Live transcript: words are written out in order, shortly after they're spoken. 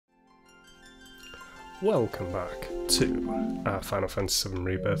welcome back to our Final Fantasy VII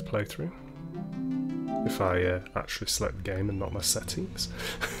Rebirth playthrough. If I actually select the game and not my settings.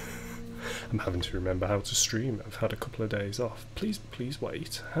 I'm having to remember how to stream. I've had a couple of days off. Please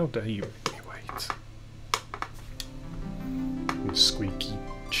wait. How dare you make me wait? Squeaky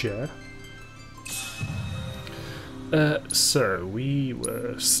chair. So we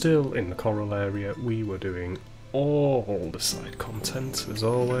were still in the coral area. We were doing all the side content as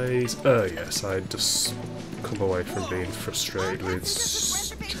always. Yes, I'd just come away from being frustrated with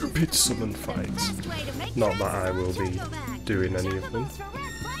stupid summon fights. Not that I will be doing any of them.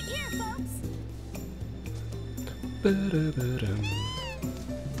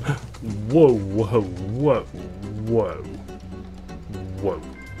 Whoa, whoa, whoa, whoa, whoa.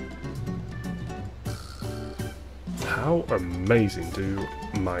 How amazing do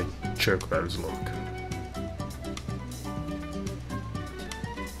my chocobos look?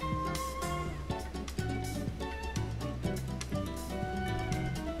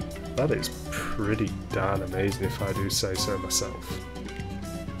 That is pretty darn amazing if I do say so myself.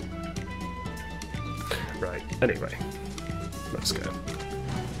 Right, anyway, let's go.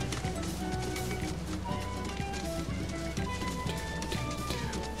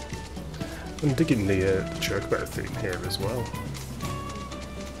 I'm digging the chocobo theme here as well.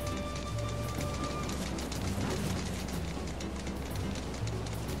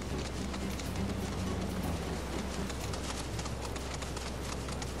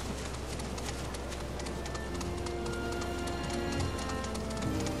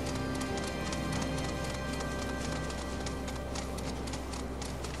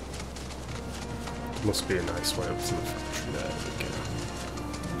 Must be a nice way up to the factory. There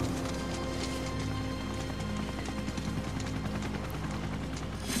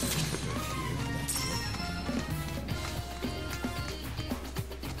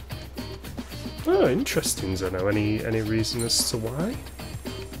we go. Oh, interesting, Zeno. Any reason as to why?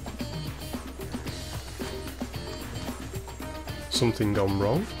 Something gone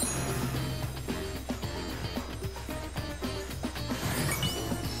wrong?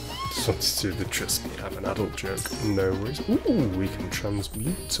 Wanted to trust me, I'm an adult joke. No worries. Ooh, we can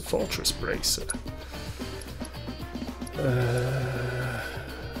transmute to Fortress Bracer.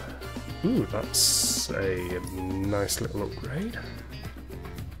 Ooh, that's a nice little upgrade.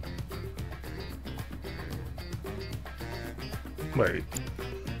 Wait.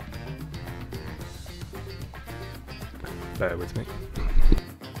 Bear with me.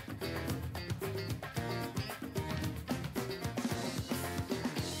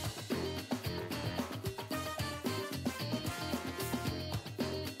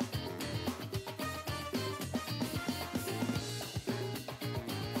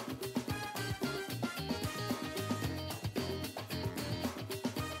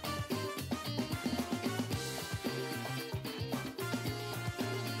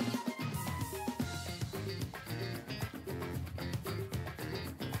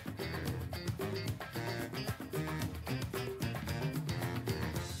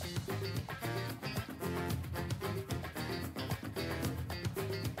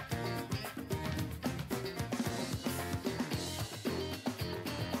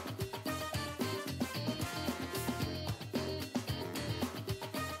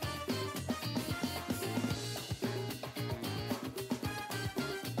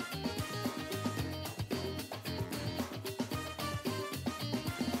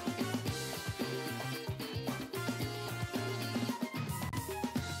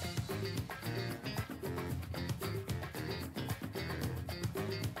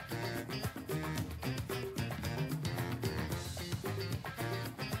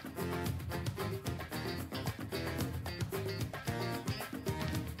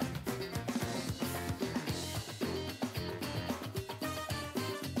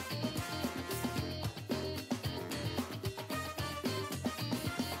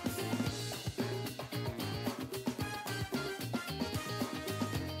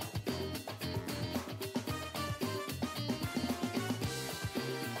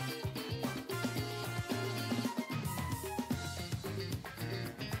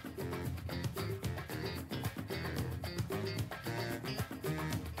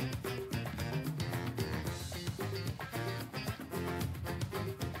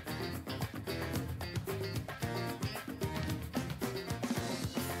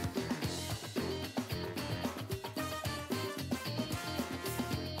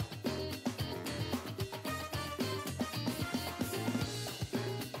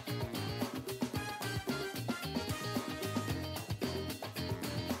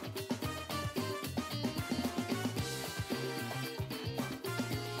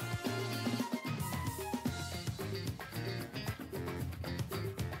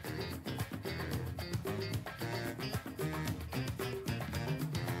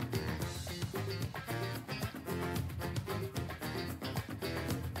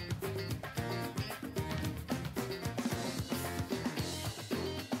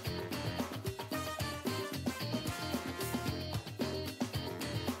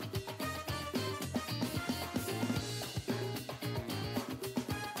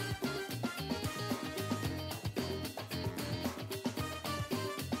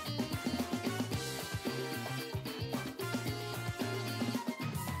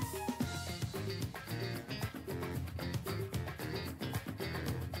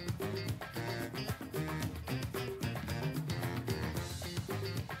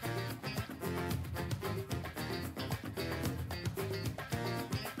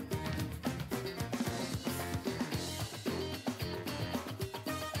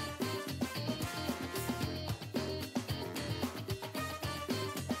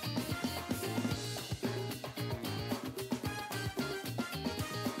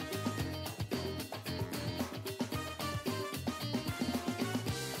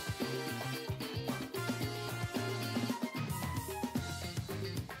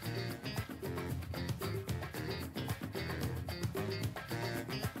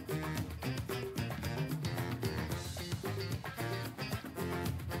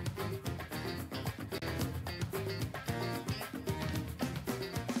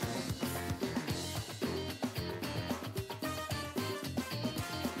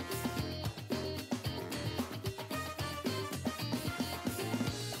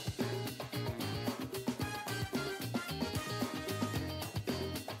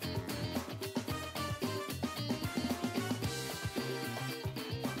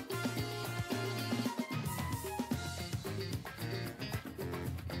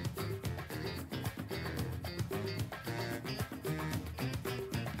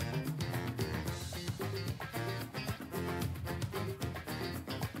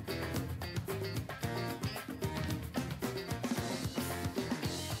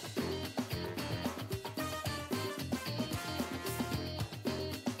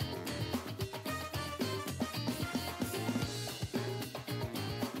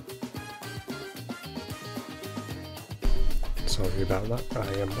 Sorry about that,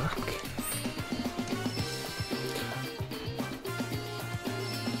 I am back.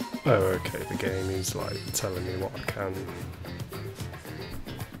 Oh, okay, the game is like telling me what I can.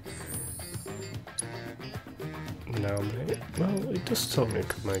 Now, well, it does tell me I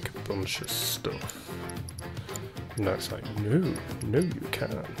could make a bunch of stuff. No, it's like, no, you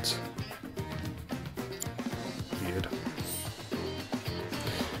can't. Weird.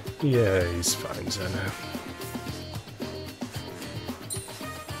 Yeah, he's fine, Zeno.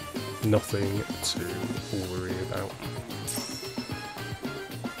 Nothing to worry about.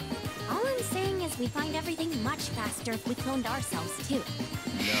 All I'm saying is we find everything much faster if we cloned ourselves too.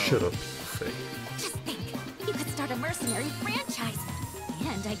 No. Shut up, Fee. Just think, you could start a mercenary franchise.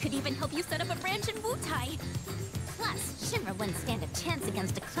 And I could even help you set up a branch in Wutai. Plus, Shinra wouldn't stand a chance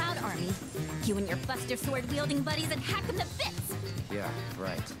against a Cloud army. You and your Buster Sword-wielding buddies would hack them to bits. Yeah,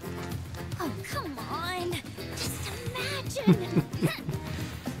 right. Oh, come on. Just imagine.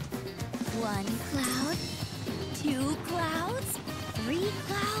 1 cloud, 2 clouds, 3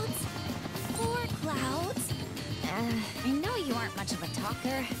 clouds, 4 clouds. I know you aren't much of a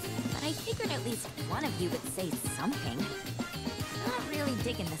talker, but I figured at least one of you would say something. Not really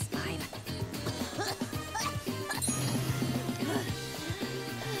digging this vibe.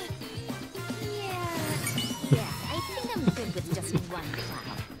 Yeah, I think I'm good with just 1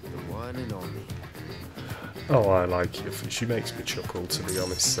 cloud. The one and only. Oh, I like you. She makes me chuckle, to be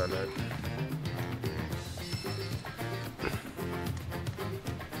honest, Zeno.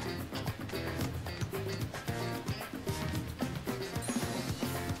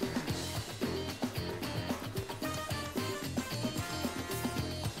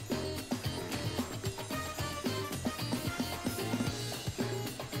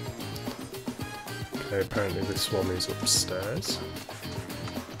 Okay, apparently this one is upstairs.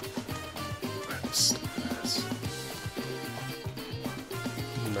 Stairs.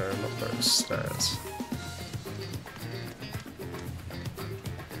 No, not those stairs.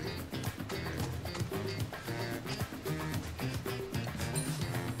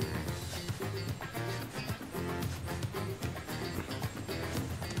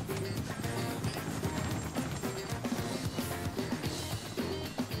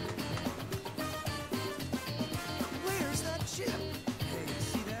 Where's that ship? Hey,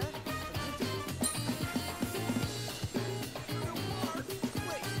 see that?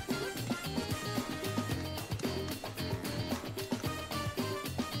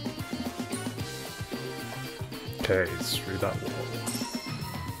 Okay, it's through that wall.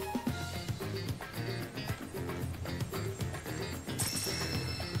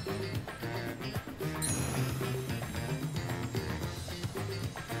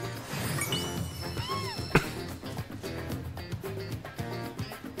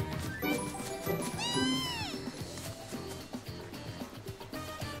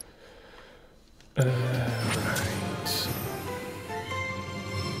 Right.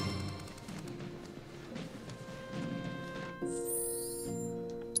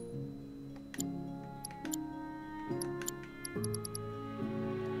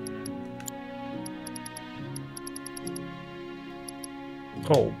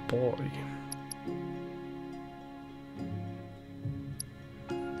 Oh boy.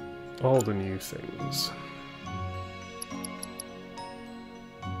 All the new things.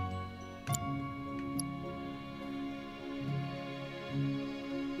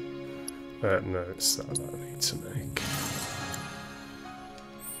 No, it's that I need to make.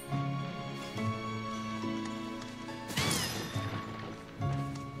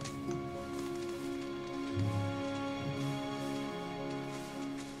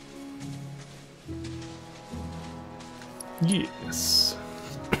 Yes.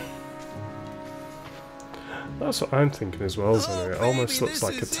 That's what I'm thinking as well, Zeno. It almost looks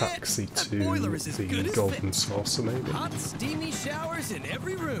like a taxi to the Golden Saucer, maybe. Hot, steamy showers in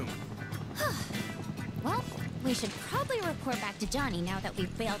every room. Well, we should probably report back to Johnny now that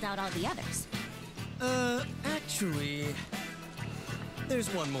we've bailed out all the others. Actually, there's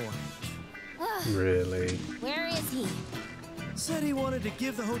one more. Really? Where is he? Said he wanted to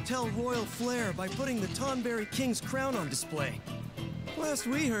give the hotel royal flair by putting the Tonberry King's crown on display. Last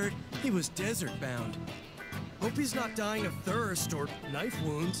we heard, he was desert bound. Hope he's not dying of thirst or knife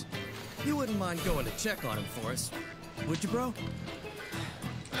wounds. You wouldn't mind going to check on him for us, would you, bro?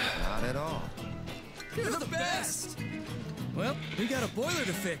 Not at all. You're the best! Well, we got a boiler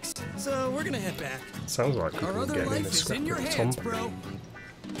to fix, so we're gonna head back. Sounds like Our people other getting in life a is scrap in your of hands, Tom. bro.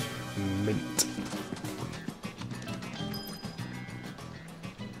 Mint.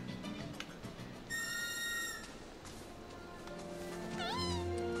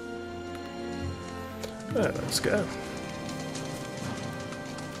 Let's go.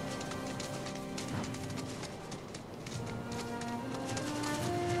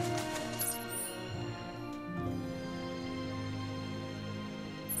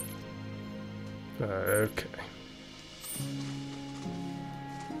 Okay.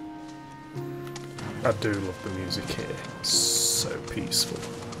 I do love the music here. It's so peaceful.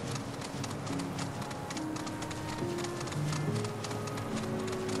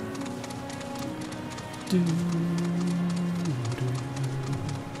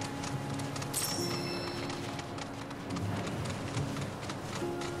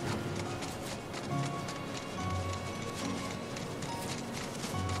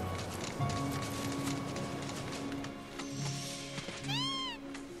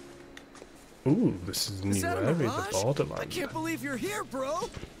 Ooh, this is a new area, the borderline. I can't believe you're here, bro!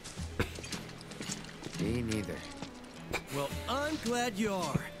 Me neither. Well, I'm glad you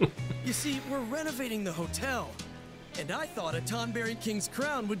are. You see, we're renovating the hotel. And I thought a Tonberry King's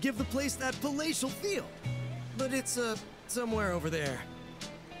crown would give the place that palatial feel. But it's, somewhere over there.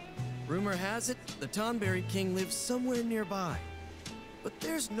 Rumor has it, the Tonberry King lives somewhere nearby. But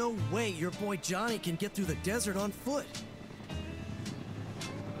there's no way your boy Johnny can get through the desert on foot.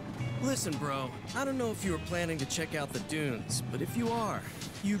 Listen, bro, I don't know if you were planning to check out the dunes, but if you are,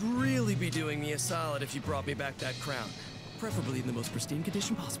 you'd really be doing me a solid if you brought me back that crown. Preferably in the most pristine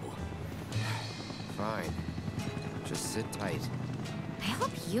condition possible. Fine. Just sit tight. I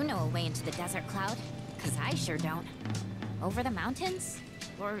hope you know a way into the desert, Cloud, because I sure don't. Over the mountains?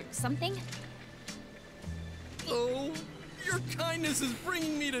 Or something? Oh, your kindness is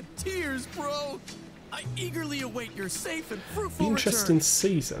bringing me to tears, bro. I eagerly await your safe and fruitful Be interesting return. to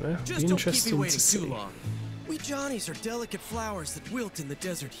see, Zeno. Just Be don't keep me interesting waiting to see. too long. We Johnnies are delicate flowers that wilt in the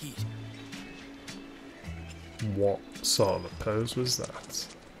desert heat. What sort of a pose was that?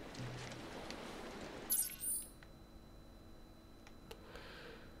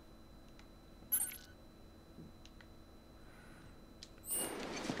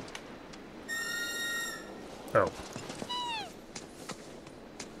 Oh.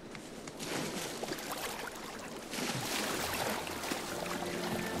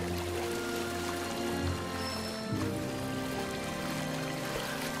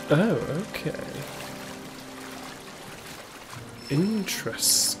 Oh, okay.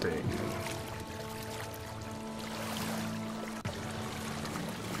 Interesting.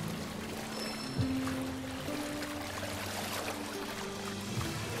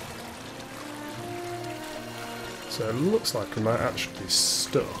 So it looks like I might actually be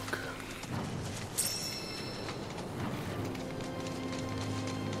stuck.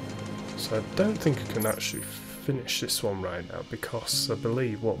 So I don't think I can actually finish this one right now because I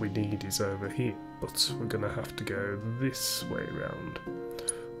believe what we need is over here, but we're gonna have to go this way round.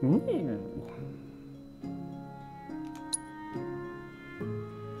 Ooh.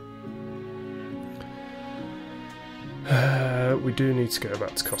 We do need to go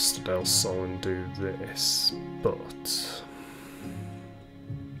back to Costa del Sol and do this, but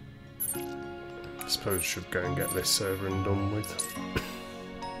I suppose we should go and get this over and done with.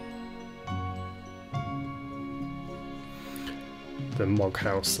 The log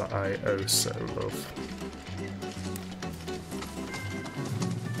house that I oh so love.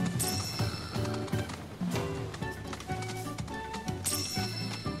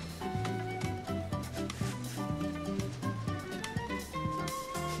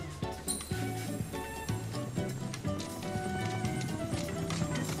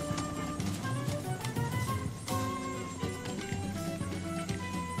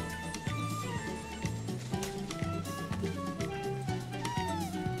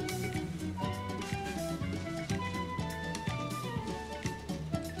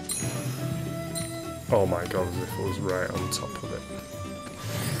 Oh my god, as if it was right on top of it.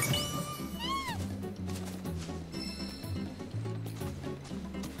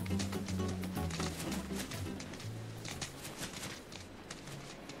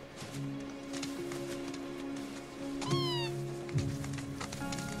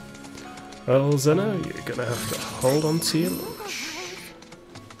 Well, Zeno, you're gonna have to hold on to your lunch.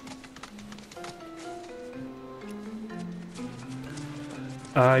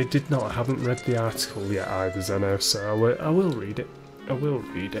 I haven't read the article yet either, Zeno, so I will read it. I will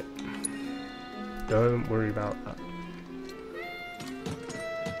read it. Don't worry about that.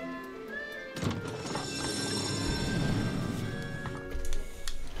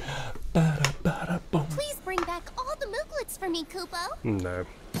 Please bring back all the mooglets for me, Kupo. No.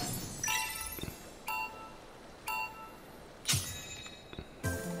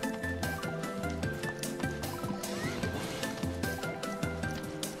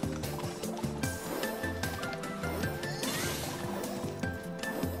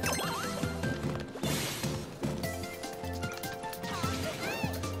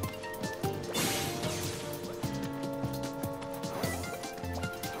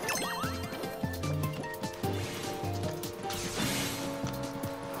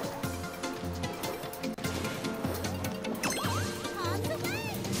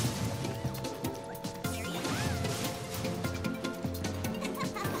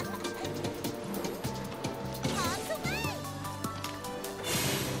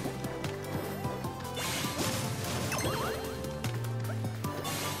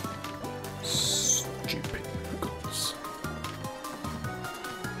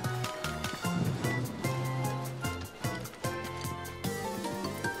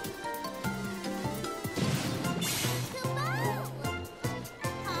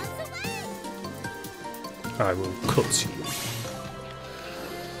 I will cut you.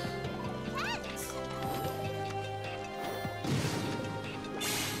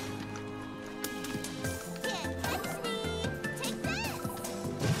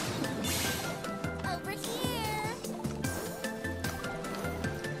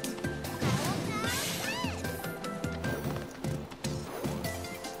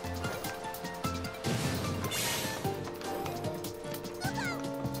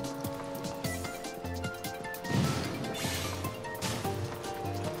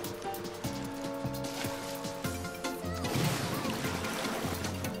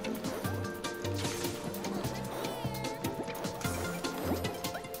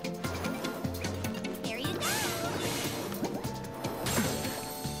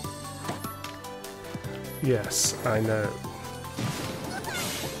 Yes, I know.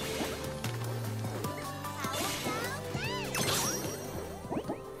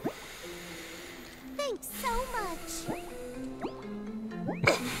 Thanks so much.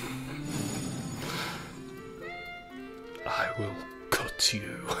 I will cut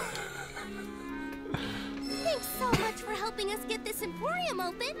you. Thanks so much for helping us get this Emporium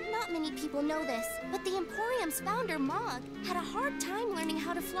open. Not many people know this, but the Emporium's founder, Mog, had a hard time learning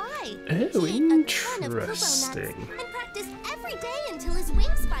how to fly. Oh, He ate a ton of Kupo nuts interesting. and practiced every day until his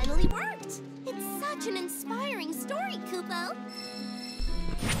wings finally worked. It's such an inspiring story, Kupo.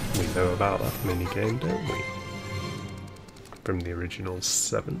 We know about that minigame, don't we? From the original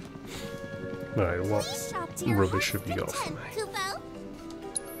 7. Right, what Please shop to your rubbish heart's have you got for content, me? Kupo.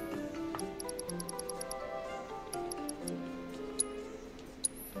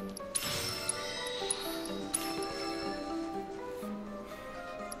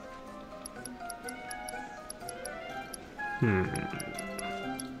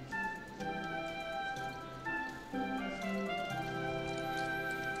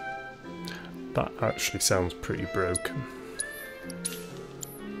 That actually sounds pretty broken.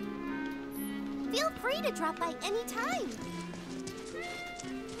 Feel free to drop by any time.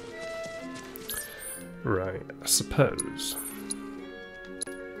 Right, I suppose.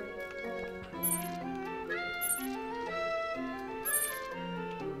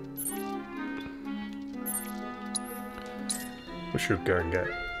 We should go and get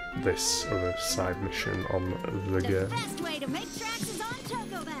this other side mission on the go. Best way to make tracks is on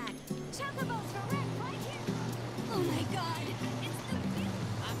Chocoback. Chocobos are right here. Oh my god, it's the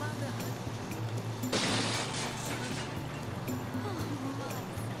I'm on the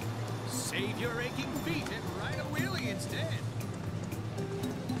Save your aching feet and ride a wheelie instead.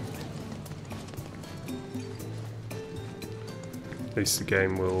 At least the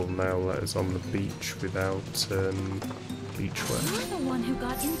game will now let us on the beach without beachwear. You're the one who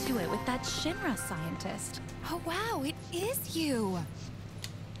got into it with that Shinra scientist. Oh wow, it is you!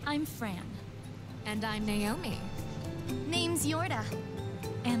 I'm Fran. And I'm Naomi. Name's Yorda.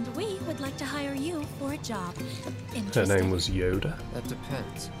 And we would like to hire you for a job. Her Interested? name was Yoda. That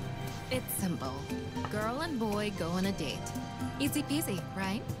depends. It's simple. Girl and boy go on a date. Easy peasy,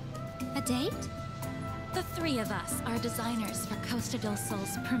 right? A date? The three of us are designers for Costa del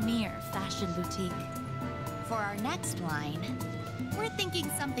Sol's premier fashion boutique. For our next line, we're thinking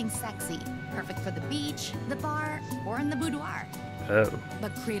something sexy. Perfect for the beach, the bar, or in the boudoir. Oh,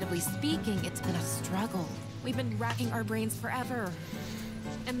 But creatively speaking, it's been a struggle. We've been racking our brains forever.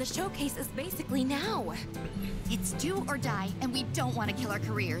 And the showcase is basically now. It's do or die, and we don't want to kill our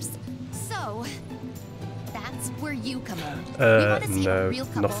careers. So, that's where you come in. We want to see a no, real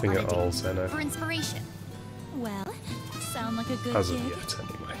couple nothing on a at all, date Zeno. for inspiration. Well, sound like a good As of gig? yet,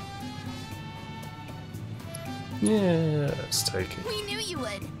 anyway. Yeah, let's take it. We knew you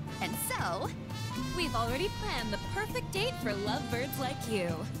would. And so, We've already planned the perfect date for lovebirds like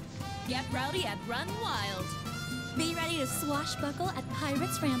you. Get rowdy and run wild. Be ready to swashbuckle at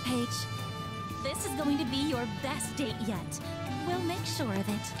Pirates Rampage. This is going to be your best date yet. We'll make sure of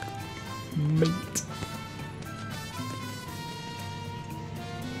it. Mate.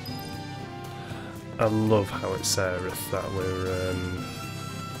 I love how it's Aerith that we're,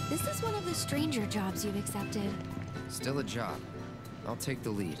 this is one of the stranger jobs you've accepted. Still a job. I'll take the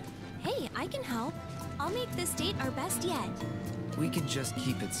lead. Hey, I can help. I'll make this date our best yet. We can just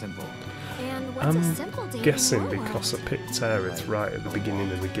keep it simple. And what's I'm a simple date guessing in your because I world? picked Aerith right at the beginning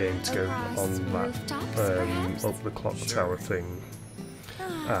of the game to go Across on that rooftops, perhaps? up the clock tower thing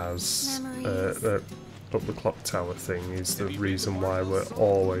as memories. up the clock tower thing is the reason why we're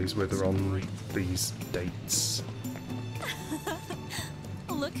always with her on these dates.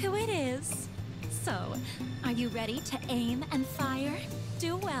 Look who it is. So, are you ready to aim and fire?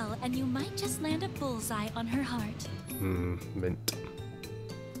 Do well, and you might just land a bullseye on her heart. Mint.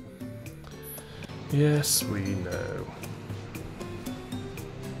 Yes, we know.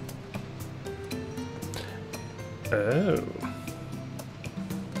 Oh.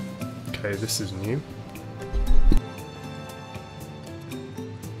 Okay, this is new.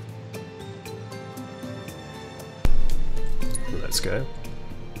 Let's go.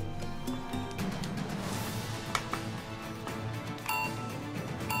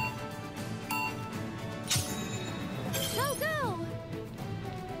 Go, go!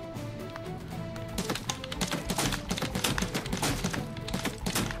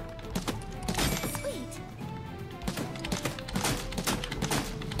 Sweet.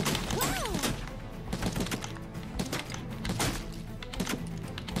 Wow!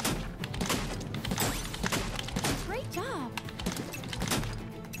 Great job.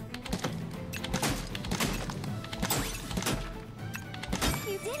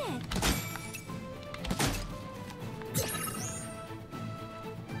 You did it.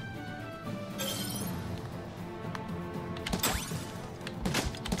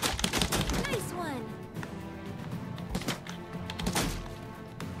 Nice one.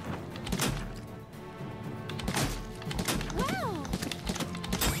 Wow.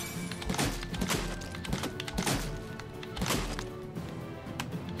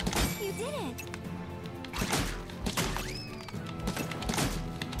 You did it.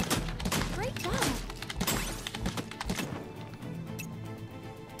 Great job.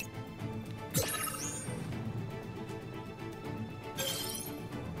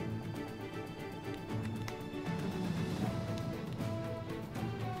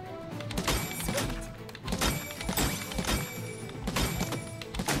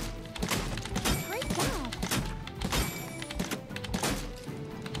 Great job.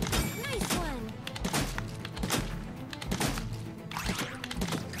 Nice one.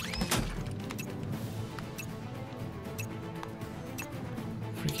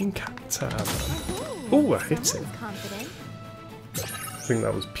 Freaking cacti. Oh, I hit it. Someone's confident. I think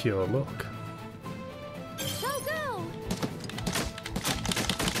that was pure luck. Go, go!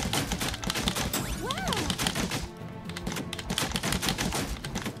 Wow!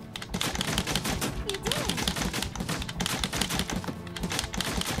 You did it!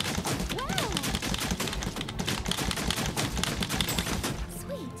 Wow!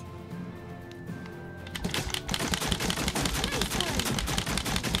 Sweet! Nice one!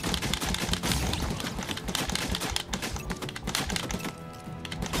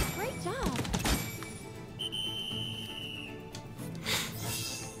 Great job!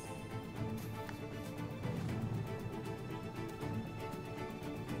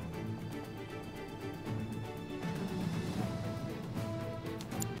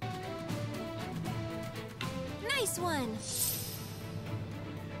 Nice one!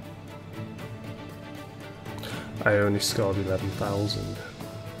 I only scored 11,000.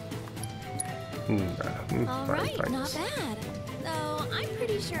 Nah, All fine, right, not thanks. bad. Though I'm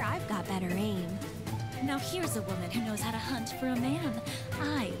pretty sure I've got better aim. Now here's a woman who knows how to hunt for a man.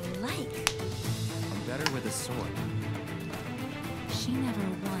 I like. I'm better with a sword. She never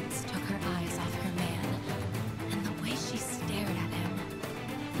once took her eyes off her man. And the way she stared at him.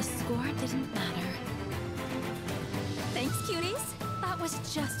 The score didn't matter. Thanks, cuties. That was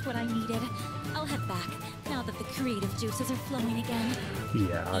just what I needed. I'll head back, now that the creative juices are flowing again.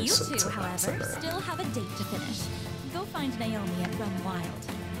 Yeah, I You sucked two, at that however, today. still have a date to finish. Go find Naomi at Run Wild.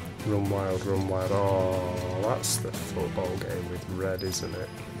 Run wild, run wild. Oh, that's the football game with red, isn't it?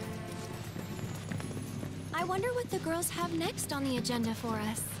 I wonder what the girls have next on the agenda for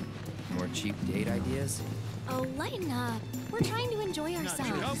us. More cheap date ideas? Oh, lighten up. We're trying to enjoy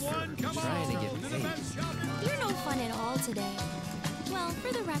ourselves. Trying to get paid. You're no fun at all today. Well,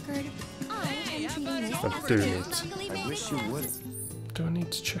 for the record, I am treating this I as do a need- smuggly I baby wish you test. would. Do I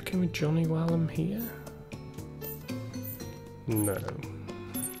need to check in with Johnny while I'm here? No.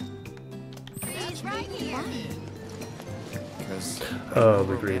 He's right here. Because Oh,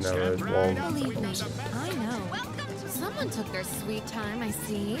 the green arrows won't. Believe me, I know. Someone took their sweet time, I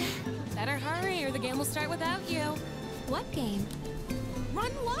see. Better hurry or the game will start without you. What game?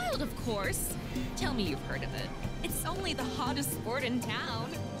 Run Wild, of course. Tell me you've heard of it. It's only the hottest sport in town.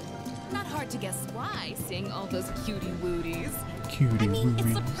 Not hard to guess why, seeing all those cutie wooties. Cutie I mean, it's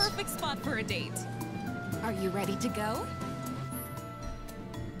the wooties. perfect spot for a date. Are you ready to go?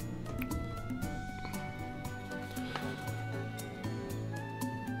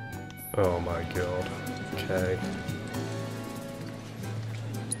 Oh my god. Okay.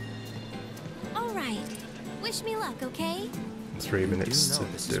 All right. Wish me luck, okay? 3 you do minutes know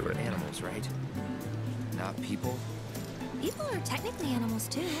to this is do for it. animals, right? Not people. People are technically animals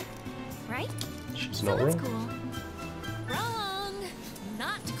too, right? She's So not that's wrong. cool. Wrong.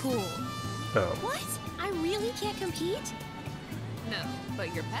 Not cool. Oh. What? I really can't compete? No,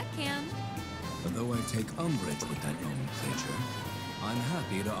 but your pet can. Though I take umbrage with that nomenclature, I'm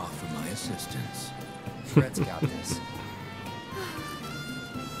happy to offer my assistance. Fred's got this.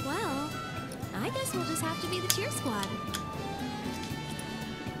 Well, I guess we'll just have to be the cheer squad.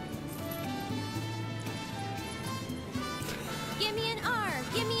 Give me an R,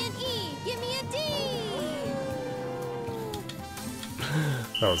 give me an E, give me a D!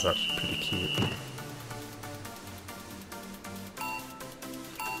 That was actually pretty cute.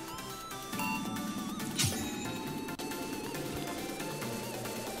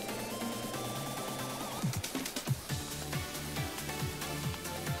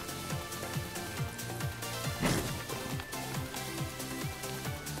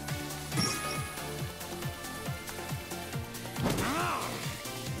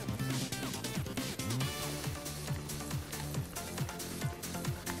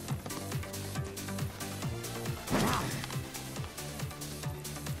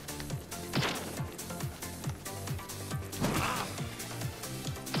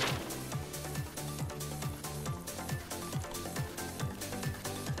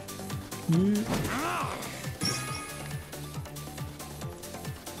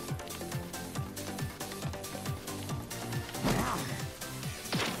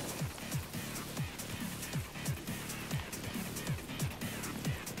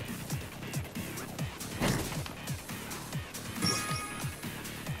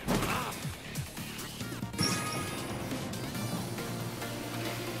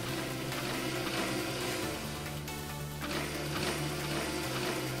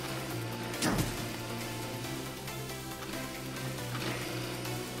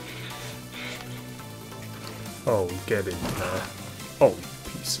 Oh, get in there. Oh,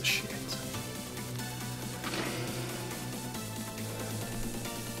 piece of shit.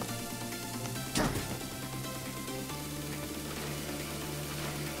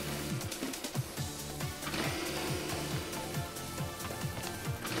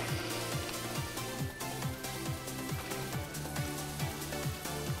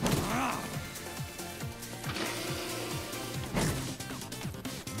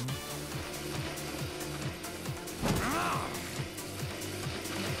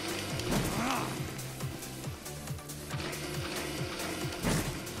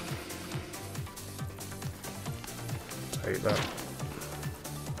 Take that.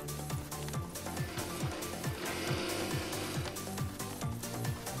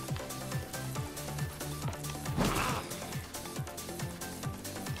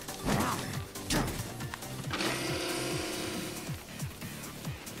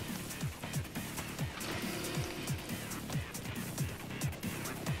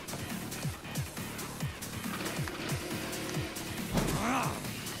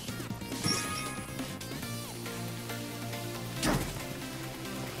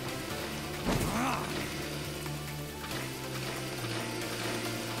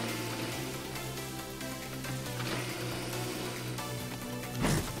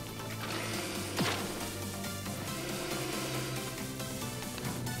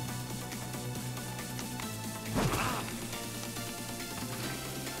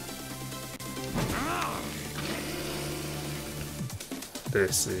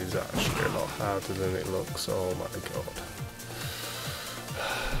 This is actually a lot harder than it looks, oh my god.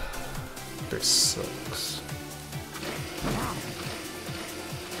 This sucks.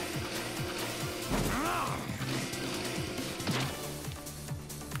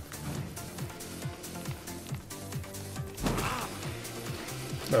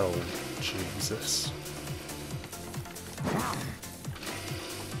 Oh, Jesus.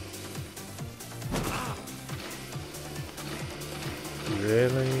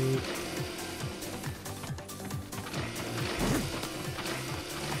 Really?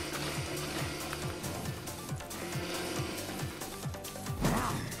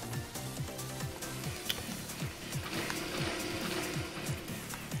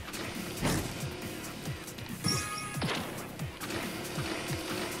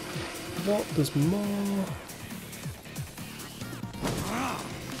 What? There's more?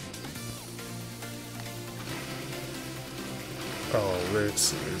 Oh,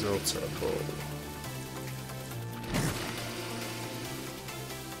 this is utterable.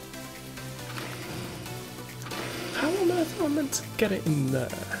 How on earth am I meant to get it in there?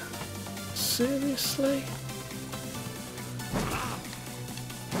 Seriously?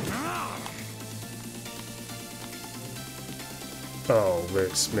 Oh,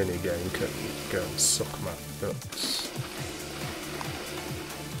 this minigame can go and suck my nuts.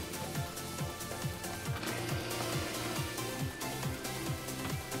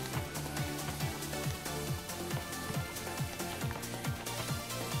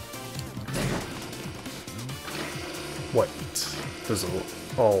 there's a...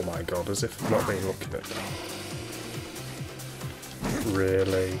 Oh my god, as if I've not been looking at that.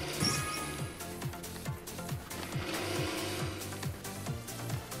 Really?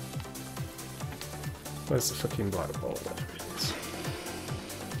 Where's the fucking black ball? There it is.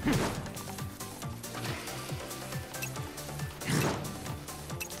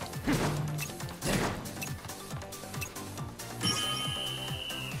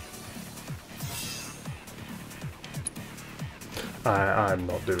 I'm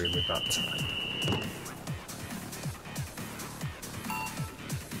not doing with that time.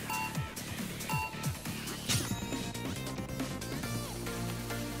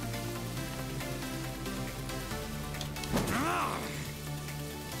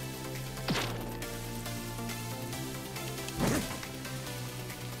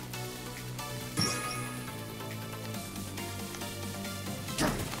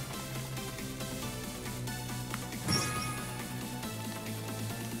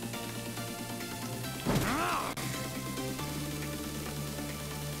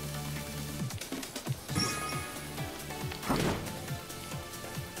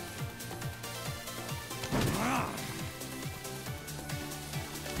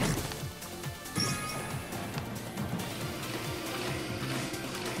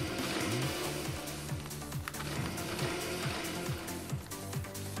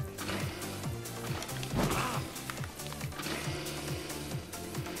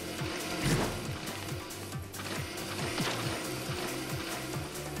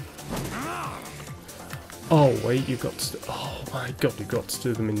 Oh wait, you've got to... Oh my god, you've got to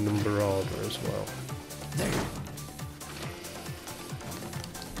do them in number order as well.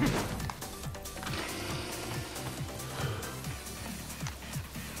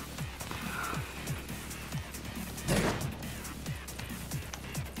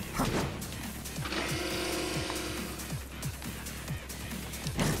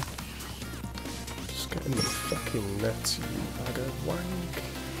 Just get in the fucking net, you bag of wank.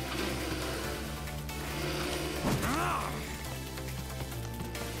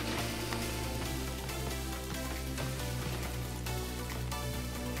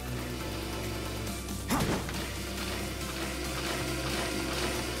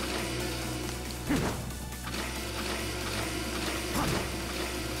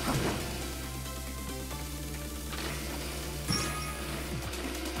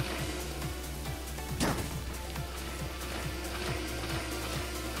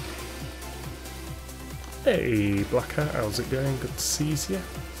 Hey Blacker, how's it going? Good to see you.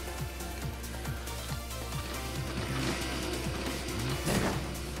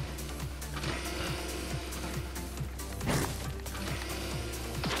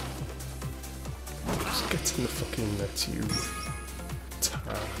 Just get in the fucking net, you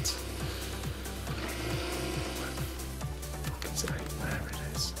tart. Is it? There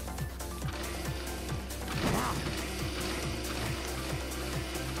it is.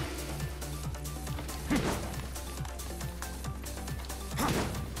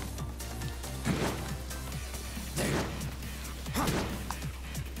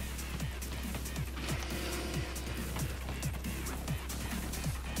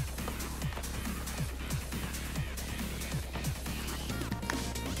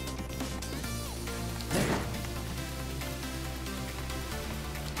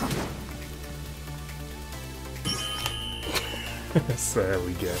 So there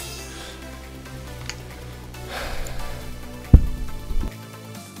we go.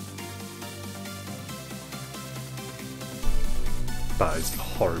 That is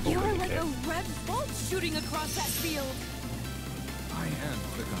horrible. You're like a red bolt shooting across that field. I am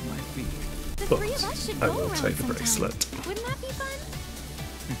quick on my feet. The But three of us should I go will around take the sometime. bracelet. Wouldn't that be fun?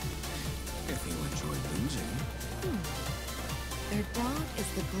 If you enjoy losing. Their dog is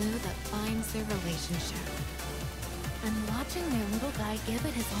the glue that binds their relationship. And watching their little guy give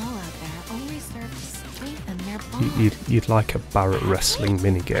it his all out there only serves to strengthen their bond. You'd like a Barrett wrestling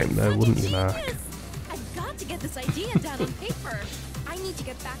minigame there, wouldn't you, Mark? I've got to get this idea down on paper. I need to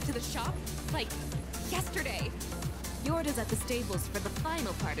get back to the shop, like, yesterday. Yorda's at the stables for the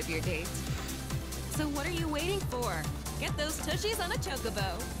final part of your date. So what are you waiting for? Get those tushies on a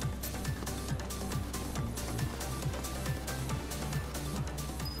chocobo.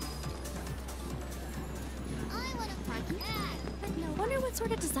 I wonder what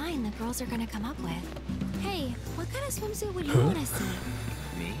sort of design the girls are gonna come up with. Hey, what kind of swimsuit would you want to see?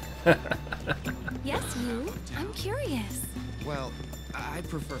 Me? Yes, you. I'm curious. Well, I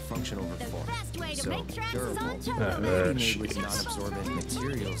prefer function over form. best way to So make dresses durable. on Maybe she made with is. non-absorbent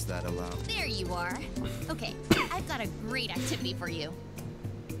materials that allow... There you are. Okay, I've got a great activity for you.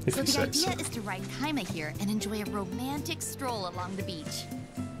 If So you the say idea so. is to ride Kaima here and enjoy a romantic stroll along the beach.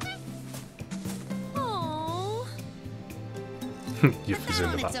 Aww. Your But fizz that in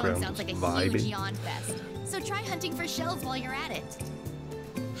on the its own background sounds like a huge vibing. yawn fest. So try hunting for shells while you're at it.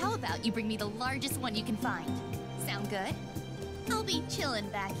 How about you bring me the largest one you can find? Sound good? I'll be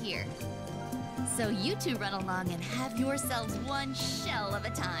chillin' back here. So you two run along and have yourselves one shell of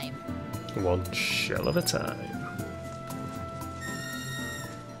a time. One shell of a time.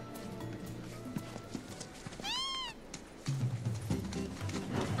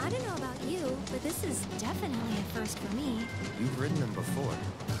 I don't know about you, but this is definitely a first for me. You've ridden them before.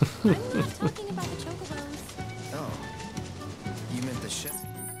 I'm not talking about the chocobos. Oh. You meant the ship,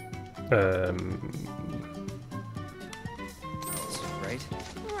 right?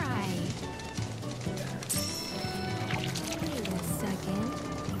 Right. Wait a second.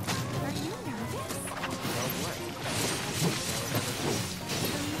 Are you nervous? Well, what?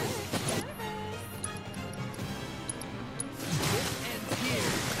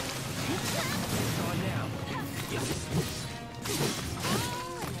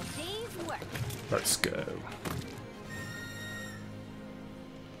 Oh, and a day's work. Let's go.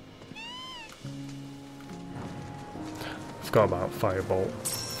 Forgot about Firebolt.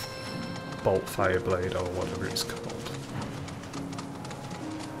 Bolt Fireblade or whatever it's called.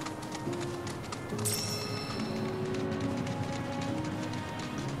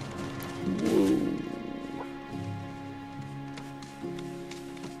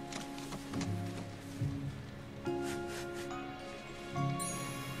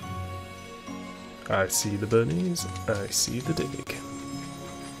 I see the bunnies, I see the dig.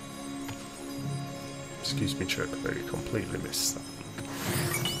 Excuse me, Chuck, but you completely missed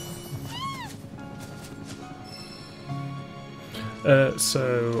that.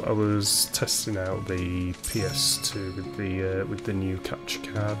 So I was testing out the PS2 with the new capture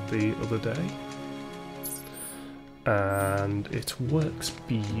card the other day, and it works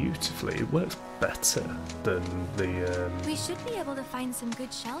beautifully. It works better than the. We should be able to find some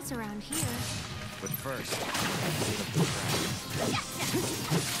good shells around here. But first,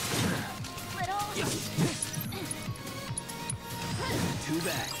 too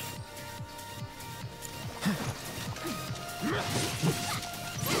bad.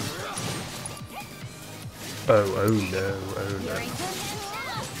 Oh no, oh no.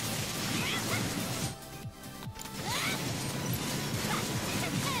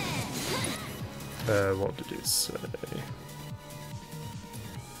 What did it say?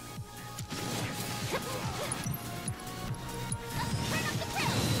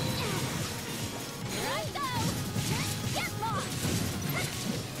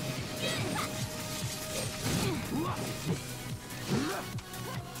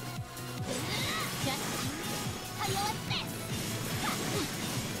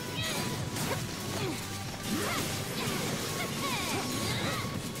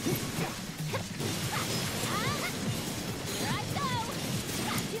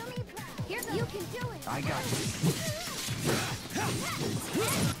 You can do it. I got you.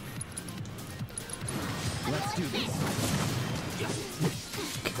 Let's do this.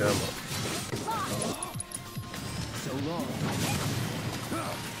 Come on. So long.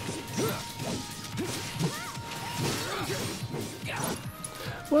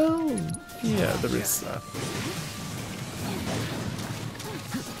 Well, yeah, there is that.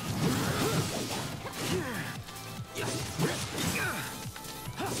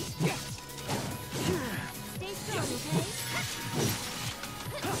 Stay strong, okay?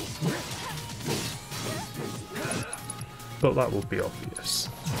 But that would be obvious.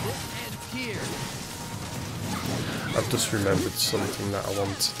 Here. I've just remembered something that I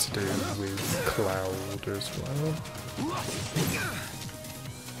wanted to do with Cloud as well.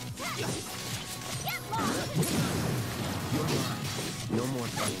 No more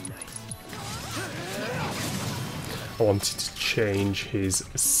funny night. I wanted to change his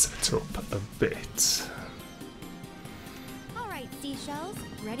setup a bit. All right, seashells.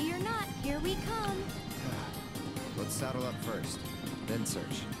 Ready or not, here we come. Let's saddle up first, then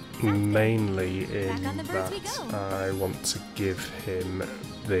search. Mainly in Back on the birds we that go. I want to give him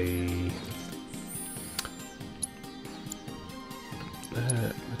the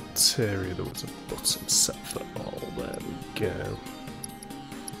materia. There was a button set for all. There we go.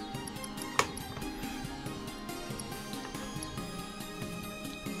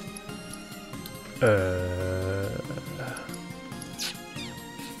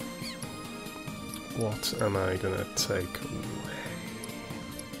 What am I gonna take away?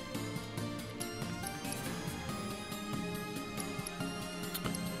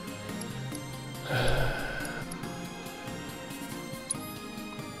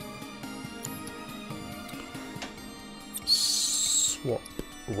 swap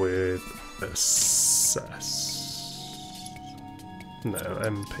with assess. No,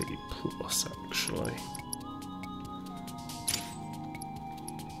 MP plus actually.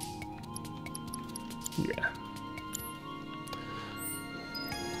 Yeah.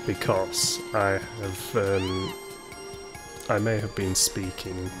 Because I have, I may have been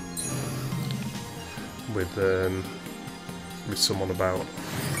speaking with someone about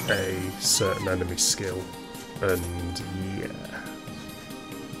a certain enemy skill, and yeah,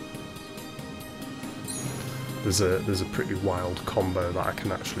 there's a pretty wild combo that I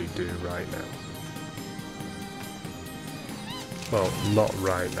can actually do right now. Well, not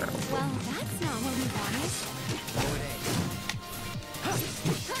right now. Well, that's not what we wanted.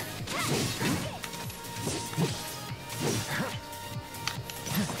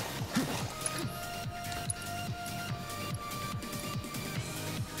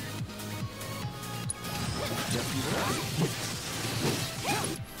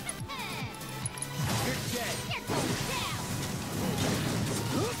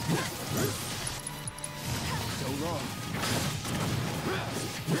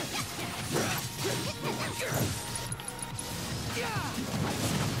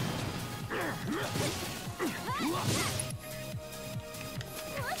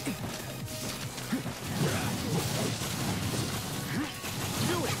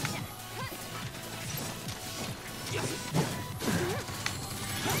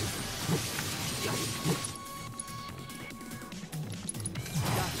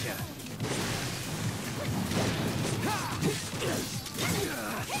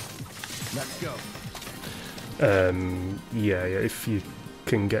 Yeah, if you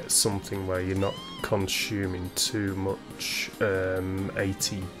can get something where you're not consuming too much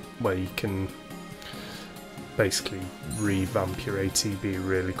AT, where you can basically revamp your ATB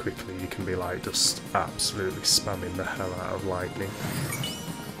really quickly, you can be like just absolutely spamming the hell out of lightning.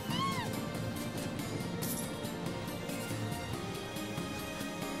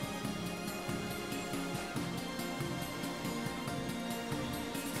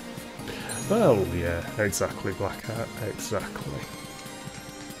 Well, yeah, exactly, Black Hat, exactly.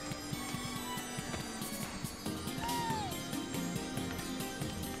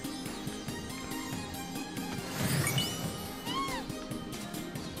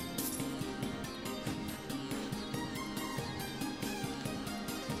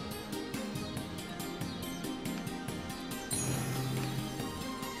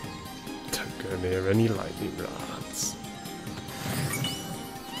 Don't go near any lightning rods.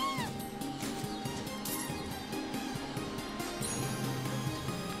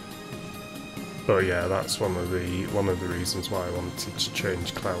 But yeah, that's one of the reasons why I wanted to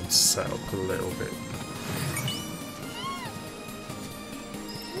change Cloud's setup a little bit.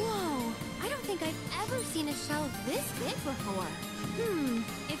 Whoa! I don't think I've ever seen a shell this big before.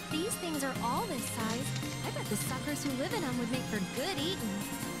 If these things are all this size, I bet the suckers who live in them would make for good eating.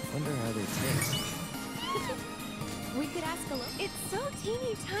 Wonder how they taste. We could ask a look. It's so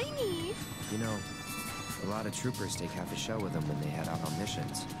teeny tiny. You know, a lot of troopers take half a shell with them when they head out on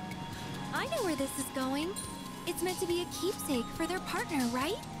missions. I know where this is going. It's meant to be a keepsake for their partner,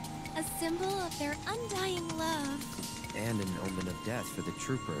 right? A symbol of their undying love. And an omen of death for the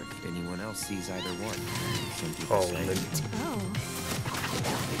trooper if anyone else sees either one. Some people Oh, say. mint. Oh.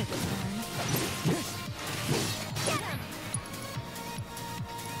 That could be fun. Get him!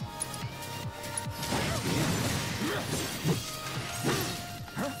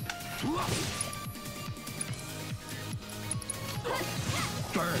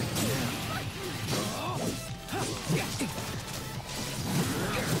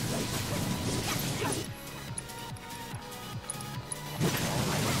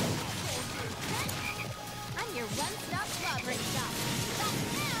 I'm your one-stop clobbering shop. Stop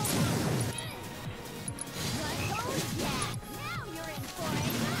now! Yeah, now you're in for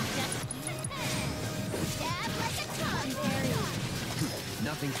it. Stab like a tomberry.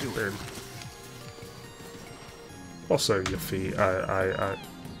 Nothing to it. Boom. Also, your feet.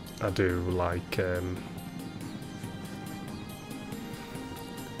 I do like. I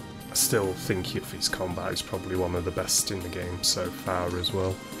still think Yuffie's combat is probably one of the best in the game so far as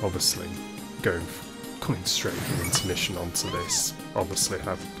well. Obviously, coming straight from intermission onto this, obviously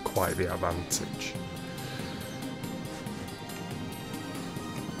had quite the advantage.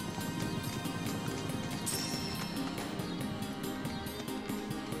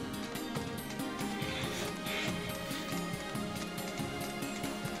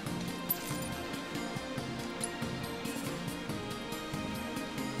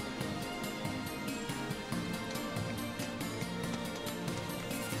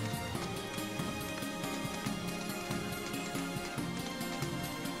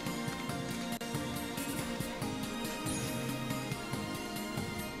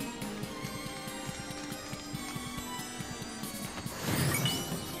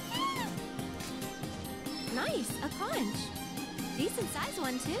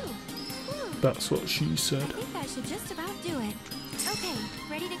 too. Whew. That's what she I said. think I should just about do it. Okay,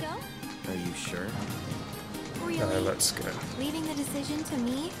 ready to go? Are you sure? Really? Let's go. Leaving the decision to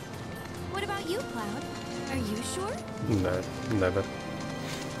me? What about you, Cloud? Are you sure? No, never.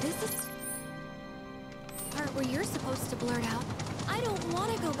 This is part where you're supposed to blurt out, I don't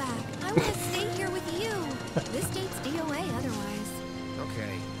want to go back. I want to stay here with you. This date's DOA otherwise.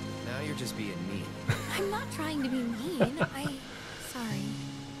 Okay, now you're just being mean. I'm not trying to be mean. Sorry.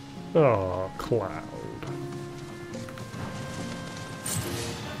 Oh, Cloud.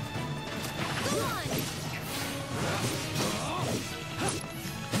 Go on!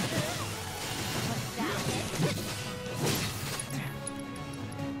 What's that?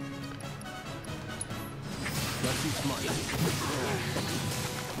 Let's be smart.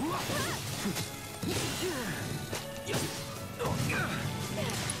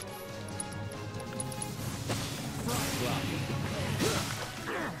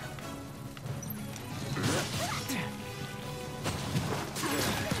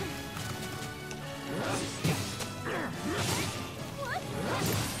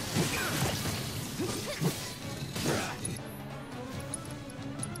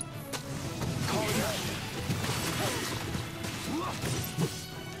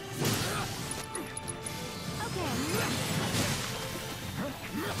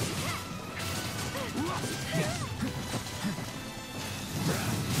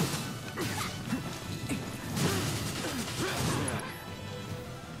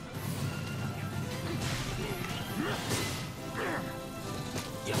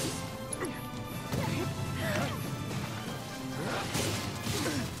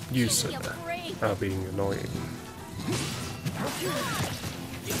 You said are being annoying.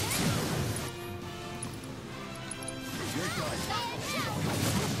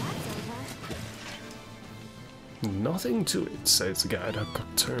 Nothing to it, says the guy that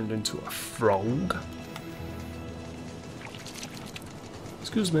got turned into a frog.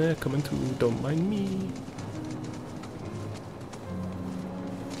 Excuse me, coming through, don't mind me.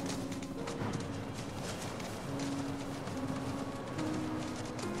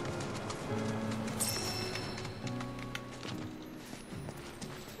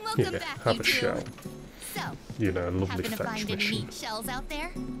 Welcome back, have you a two. shell. So, You know, a lovely happen to fetch find any mission. neat shells out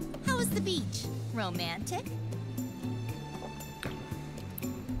there? How was the beach? Romantic?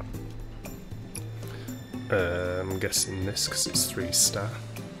 I'm guessing this because it's 3-star.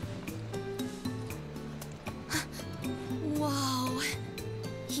 Whoa.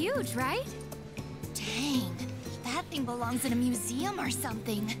 Huge, right? Dang. That thing belongs in a museum or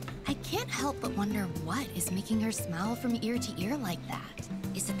something. I can't help but wonder what is making her smile from ear to ear like that.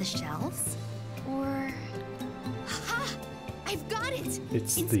 Is it the shells? Or... Ha! I've got it!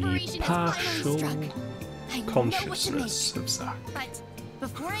 It's the Inspiration has partial finally struck. I know what to consciousness make. of Zack. But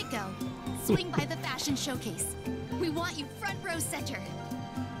before I go, swing by the fashion showcase. We want you front row center.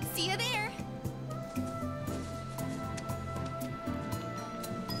 See you there.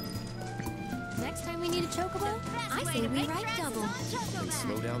 Next time we need a chocobo, I say we ride double. And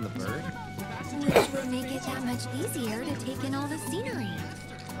slow down the bird? Which would make it that much easier to take in all the scenery.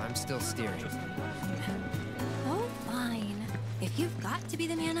 I'm still steering. Oh, fine. If you've got to be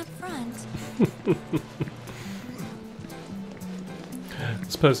the man up front. I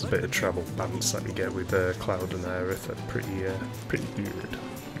suppose a bit of travel balance that you get with Cloud and Aerith are pretty good.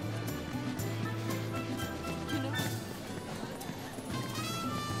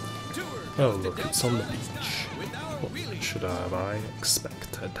 Oh look, it's on the beach. What should have I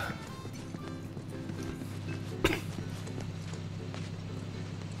expected?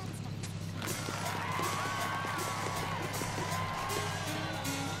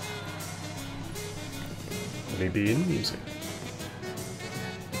 Will he be in music?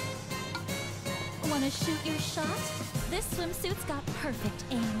 Want to shoot your shot? This swimsuit's got perfect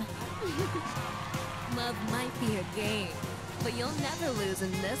aim. Love might be a game, but you'll never lose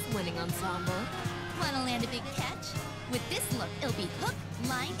in this winning ensemble. Want to land a big catch? With this look, it'll be hook,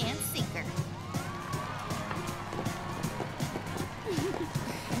 line, and sinker.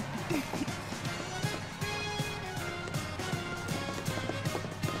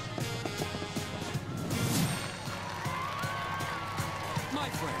 My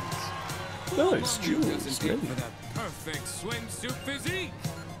friends, Oh, it's doesn't Jules. dig for that perfect swimsuit physique?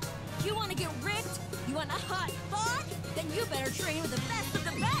 You want to get ripped? You want a hot bod? Then you better train with the best of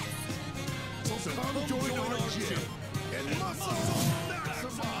the best. So come join our gym and muscle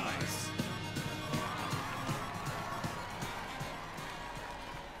maximize.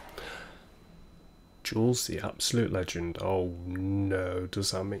 Jules, the absolute legend. Oh no,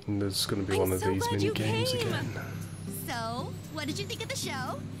 does that mean there's going to be one of so these glad mini you games came. again? So, what did you think of the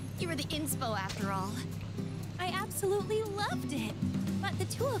show? You were the inspo after all. I absolutely loved it. But the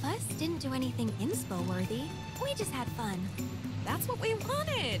two of us didn't do anything inspo-worthy. We just had fun. That's what we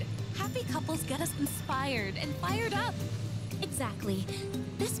wanted. Happy couples get us inspired and fired up. Exactly.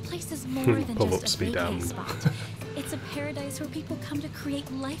 This place is more than Pull-ups just a be vacay damned. spot. It's a paradise where people come to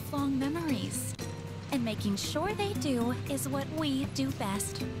create lifelong memories. And making sure they do is what we do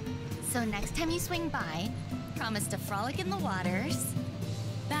best. So next time you swing by, promise to frolic in the waters,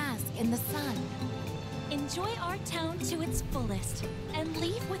 bask in the sun. Enjoy our town to its fullest and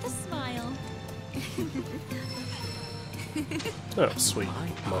leave with a smile. Oh, sweet.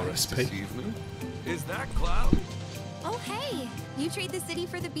 My More eyes SP. deceive me. Is that Cloud? Oh hey, you trade the city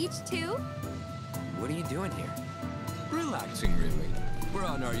for the beach too? What are you doing here? Relaxing, really. We're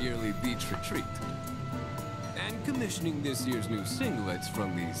on our yearly beach retreat. And commissioning this year's new singlets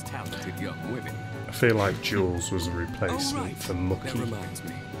from these talented young women. I feel like Jules was a replacement Oh, right. for That Mucky. reminds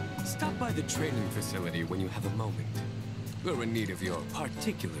me. Stop by the training facility when you have a moment. We're in need of your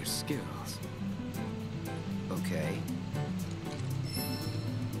particular skills. Okay.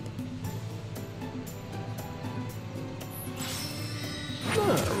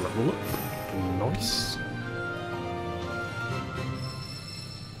 Level up. Nice.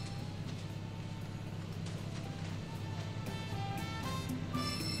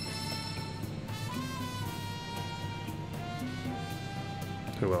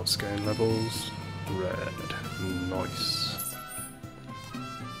 Who else gained levels? Red. Nice.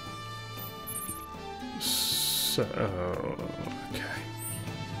 So, okay.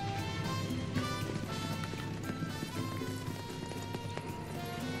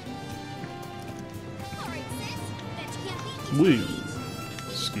 Alright sis, bet you can't beat Woo.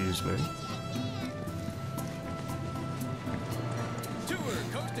 Excuse me. Tour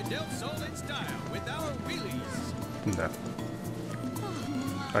Costa del Sol in style with our wheelies. No.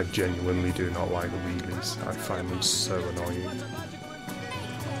 I genuinely do not like the wheelies. I find them so annoying.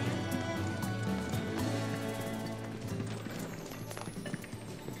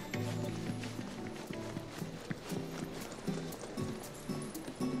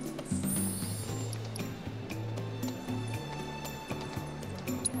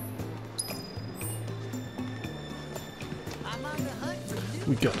 I'm on the hunt for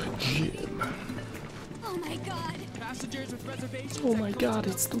We got a gym. Oh my god. passengers with reservations. Oh my god,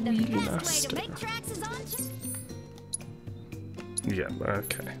 it's the The wheelie best way to master. make tracks is on Yeah,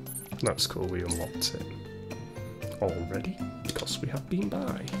 okay. That's cool, we unlocked it. Already? Because we have been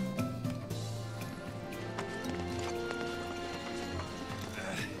by.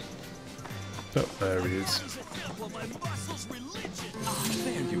 Oh, there he is. Ah,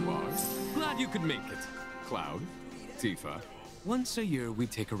 there you are. Glad you could make it. Cloud, Tifa. Once a year, we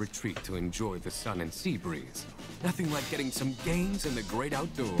take a retreat to enjoy the sun and sea breeze. Nothing like getting some games in the great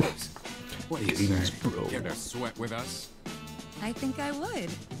outdoors. What do you Games, say? bro. Care to sweat with us? I think I would.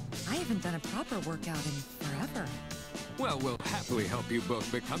 I haven't done a proper workout in forever. Well, we'll happily help you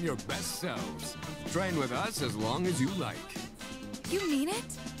both become your best selves. Train with us as long as you like. You mean it?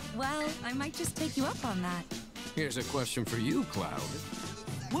 Well, I might just take you up on that. Here's a question for you, Cloud.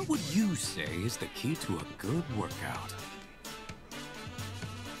 What would you say is the key to a good workout?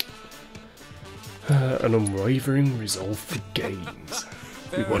 An unwavering resolve for gains.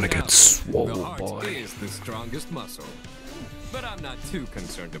 We Fair want to get enough. swole, The heart boy. is the strongest muscle. But I'm not too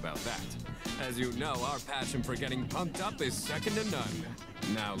concerned about that. As you know, our passion for getting pumped up is second to none.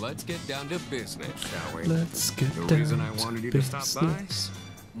 Now let's get down to business, shall we? Let's get The down reason I to wanted you to stop by? business.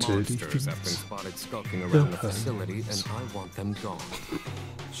 Monsters have been spotted skulking around the facility, and I want them gone.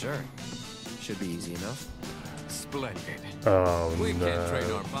 Sure. Should be easy enough. Splendid. Oh We can't train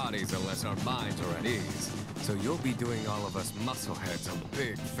no. our bodies unless our minds are at ease. So you'll be doing all of us muscleheads a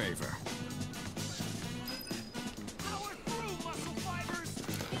big favor. Power through, muscle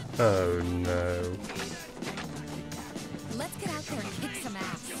fibers. Oh no. Let's get out there and kick some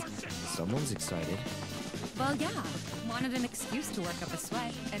ass. Someone's excited. Well, yeah. Wanted an excuse to work up a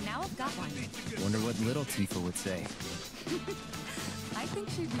sweat, and now I've got one. Wonder what little Tifa would say. I think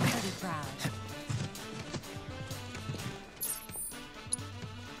she'd be pretty proud.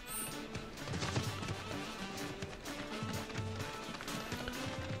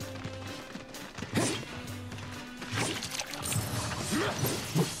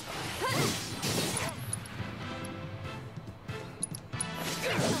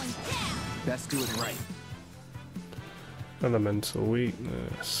 Best do it right. Elemental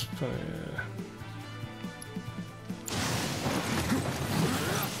weakness. Fire.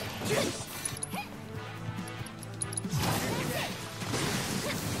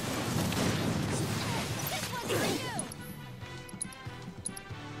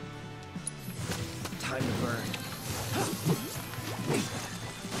 time to burn.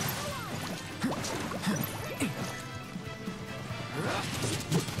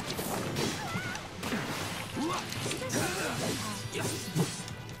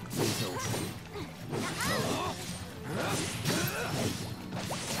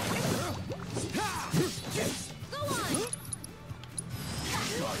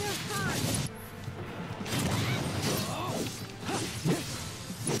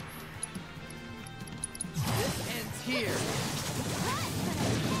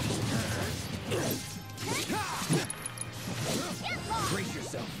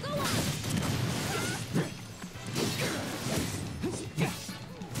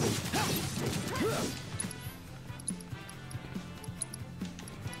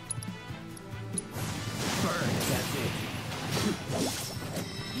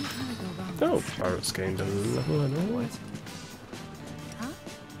 Oh, Pirates gained a level and all. Huh?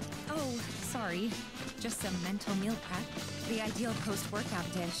 Oh, sorry. Just some mental meal prep. The ideal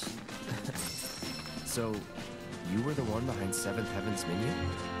post-workout dish. So, you were the one behind Seventh Heaven's menu?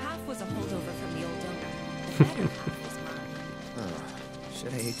 Half was a holdover from the old donor. The better half was mine. Oh,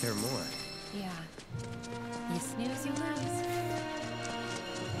 should have ate there more. Yeah. You snooze, you lose.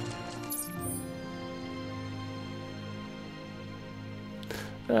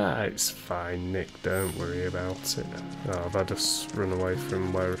 Ah, it's fine, Nick, don't worry about it. Oh, have I just run away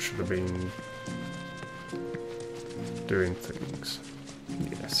from where I should have been doing things?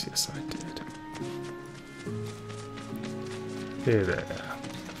 Yes, I did. Here there.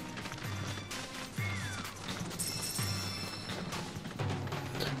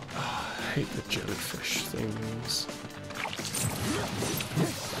 Oh, I hate the jellyfish things.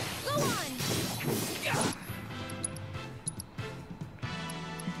 Go on!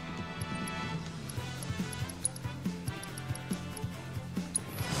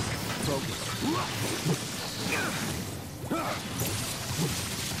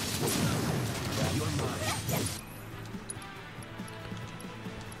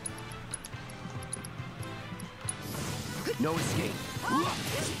 No escape.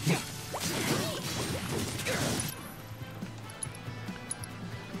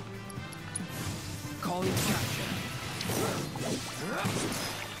 Calling capture.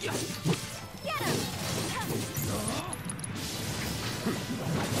 Get him!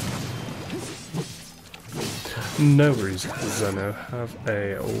 No worries, Zeno. Have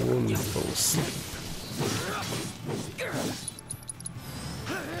a wonderful sleep.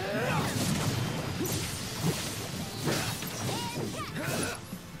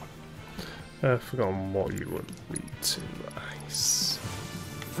 I've forgotten what you would read to Ice.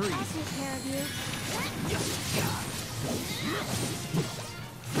 I'll take care of you.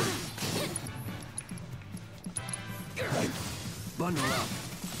 Bundle up.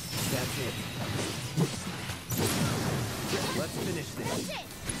 That's it. Let's finish this.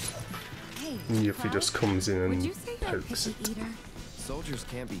 Hey, Yuffie Cloud, just comes in would and you say you're a pokes picky it. eater? Soldiers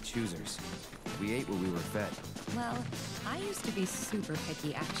can't be choosers. We ate what we were fed. Well, I used to be super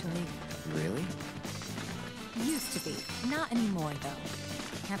picky, actually. Really? Used to be. Not anymore, though.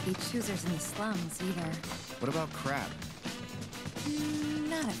 Can't be choosers in the slums, either. What about crab?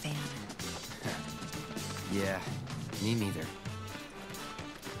 Not a fan. Yeah, me neither.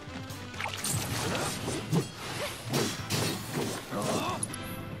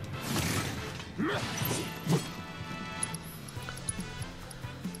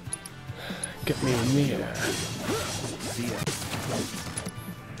 Get me in the air. See ya.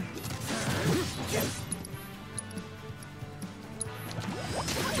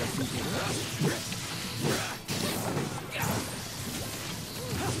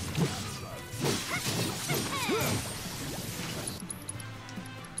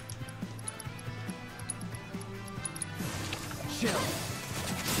 Chill.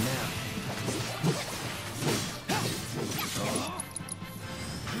 Now.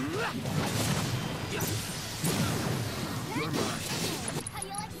 How you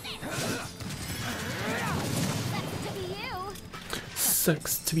like this? That's to be you.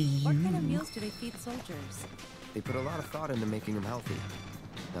 Sucks to be you. What kind of meals do they feed soldiers? They put a lot of thought into making them healthy.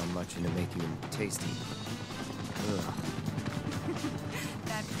 Not much into making them tasty. Ugh.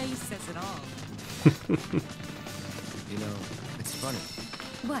 That face says it all. You know, it's funny.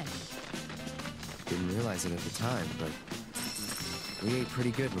 What? Didn't realize it at the time, but we ate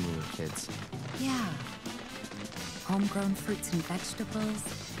pretty good when we were kids. Yeah. Homegrown fruits and vegetables,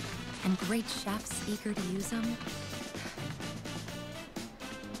 and great chefs eager to use them.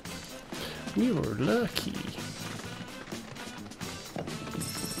 You're lucky.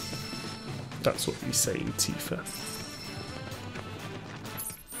 That's what you say, Tifa.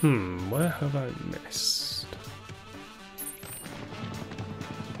 Where have I missed?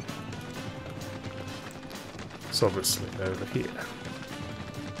 It's obviously over here.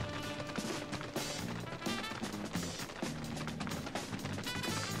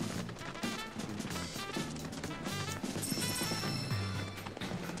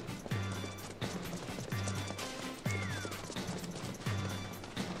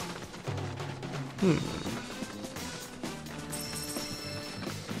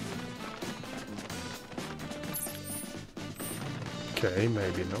 Okay,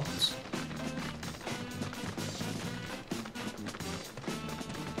 maybe not.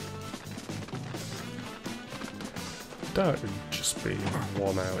 That would just be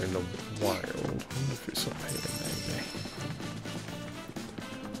one out in the wild. I wonder if it's up here,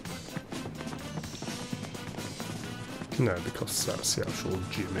 maybe. No, because that's the actual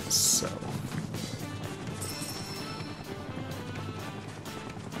gym itself.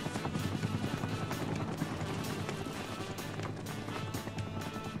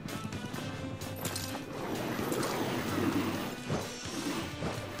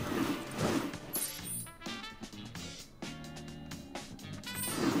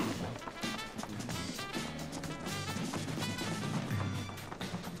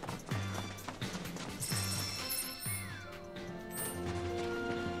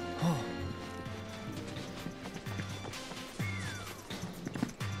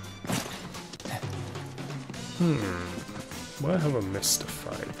 Why have I missed a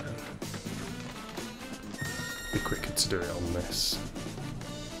fight then? Be quicker to do it on this.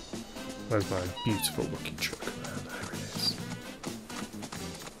 Where's my beautiful lucky truck? There it is.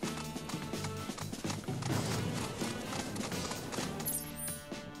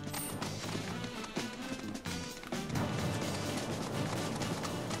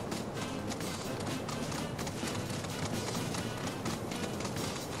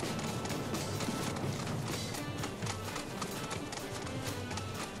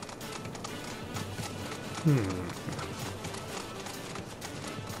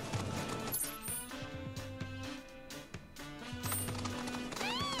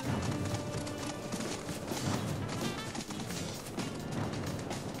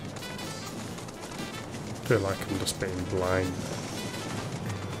 I feel like I'm just being blind.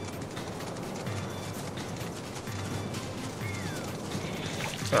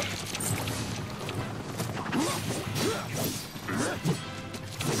 Ah.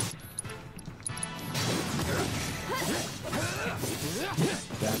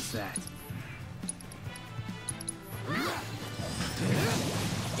 That's that.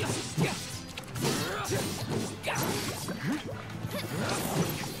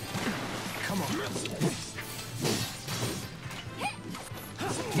 Come on.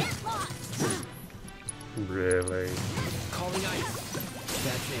 Really? Calling ice.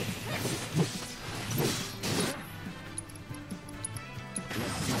 That's it.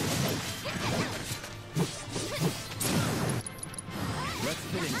 Let's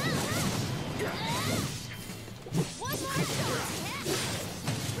finish this. One more shot.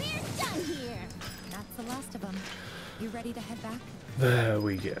 We're done here. That's the last of them. You ready to head back? There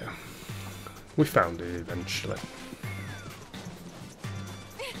we go. We found it eventually.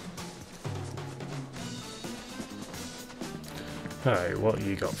 Alright, what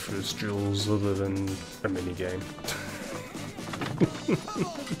you got for us, Jules, other than a minigame?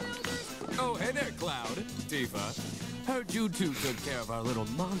 Oh, hey there, Cloud. Tifa. Heard you two took care of our little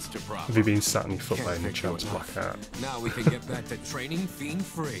monster problem. Have you been sat on your foot Can't by any thank you chance, enough. Black Hat? Now we can get back to training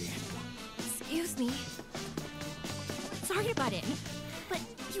fiend-free. Excuse me. Sorry to butt in, but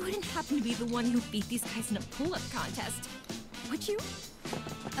you wouldn't happen to be the one who beat these guys in a pull-up contest, would you?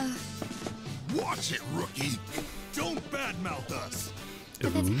 Watch it, rookie! Don't badmouth us!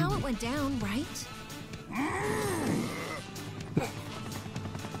 But that's how it went down, right?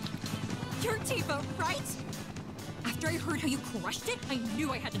 You're Tifa, right? After I heard how you crushed it, I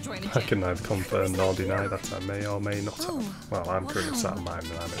knew I had to join the gym. I can neither confirm nor deny that I may or may not Oh, have. Well, I'm pretty wow. sat in mine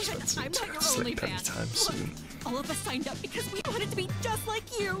and I'm expecting I'm it not your to only slip fan. anytime soon. All of us signed up because we wanted to be just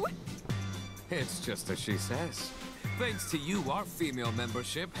like you. It's just as she says. Thanks to you, our female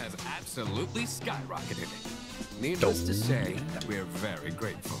membership has absolutely skyrocketed. Needless to say, we're very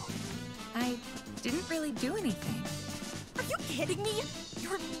grateful. I didn't really do anything. Are you kidding me?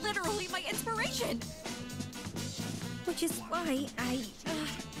 You're literally my inspiration. Which is why I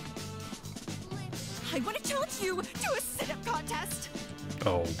want to challenge you to a sit-up contest.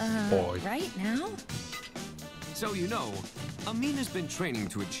 Oh boy. Right now? So you know, Amina's been training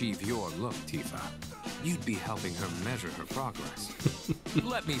to achieve your look, Tifa. You'd be helping her measure her progress.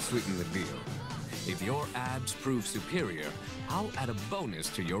 Let me sweeten the deal. If your abs prove superior, I'll add a bonus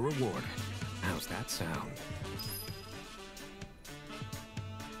to your reward. How's that sound?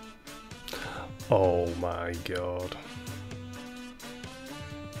 Oh my god.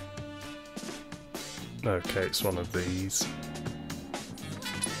 Okay, it's one of these.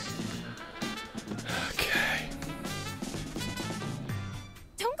 Okay.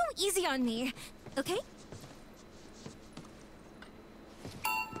 Don't go easy on me, okay?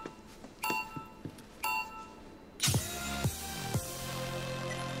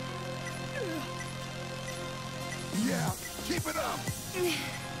 Yeah, keep it up.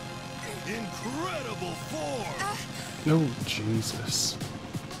 Incredible form. No, Jesus.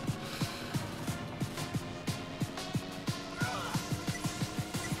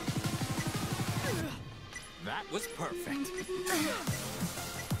 That was perfect.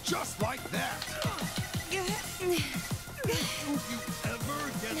 Just like that. Don't you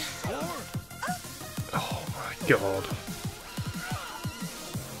ever get sore? Oh my god.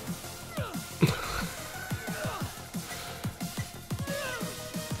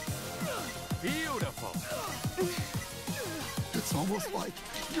 Beautiful. It's almost like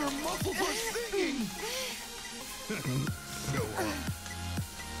your muscles are singing. Go on.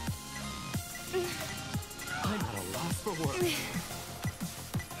 I'm at a loss for words.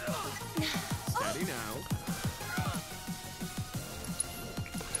 Steady now.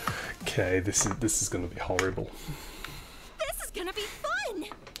 Okay, this is gonna be horrible. This is gonna be fun!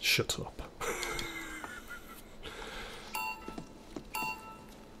 Shut up.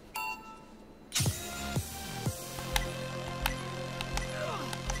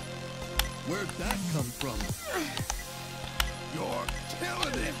 Where'd that come from? You're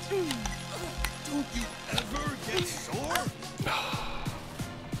killing it. Don't you ever get sore?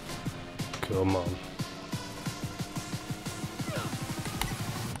 Come on.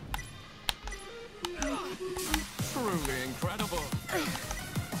 Truly incredible.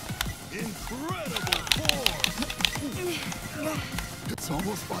 Incredible form. It's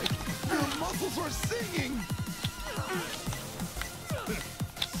almost like your muscles are singing.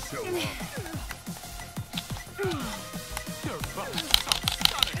 Show up. Your butt is so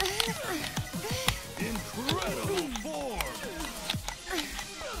stunning. Incredible form.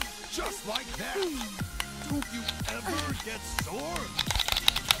 Just like that. Don't you ever get sore?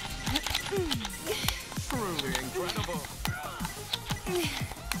 Truly incredible.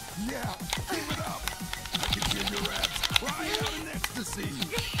 Yeah, keep it up. I can hear your abs crying out in ecstasy.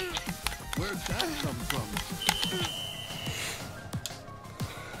 Where'd that come from?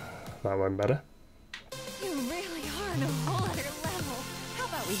 That went better. You really are on a whole other level. How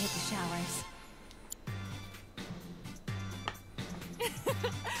about we hit the showers?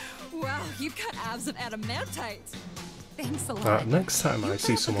 Wow, you've got abs of adamantite. Thanks a lot. Next time I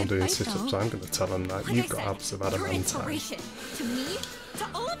see put up a someone good doing fight, sit-ups, though. I'm going to tell them that Like you've I got said, abs of you're an adamantite. inspiration to me, to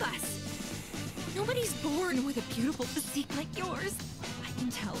all of us. Nobody's born with a beautiful physique like yours. I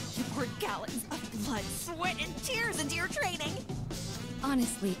can tell you poured gallons of blood, sweat, and tears into your training.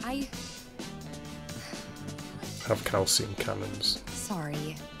 Honestly, Have calcium cannons.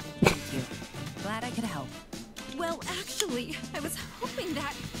 Sorry. Thank you. Glad I could help. Well, actually, I was hoping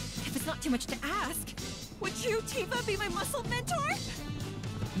that, if it's not too much to ask, would you, Tifa, be my muscle mentor?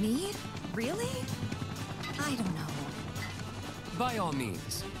 Me? Really? I don't know. By all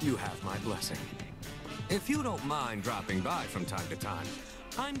means, you have my blessing. If you don't mind dropping by from time to time,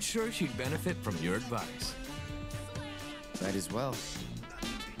 I'm sure she'd benefit from your advice. Might as well.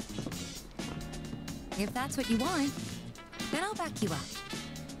 If that's what you want, then I'll back you up.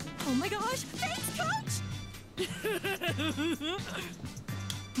 Oh my gosh, thanks, Coach!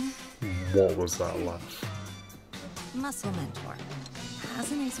 What was that laugh? Muscle mentor.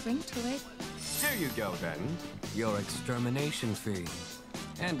 Has a nice ring to it. Here you go, then. Your extermination fee.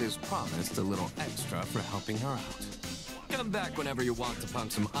 And as promised, a little extra for helping her out. Come back whenever you want to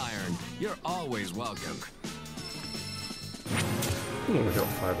pump some iron. You're always welcome. We got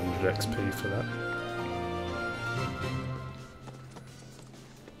 500 XP for that.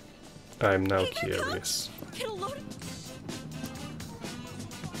 I'm now curious. Get a load of...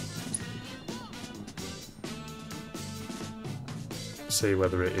 See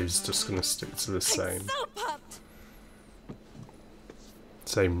whether it is just going to stick to the same. So pumped!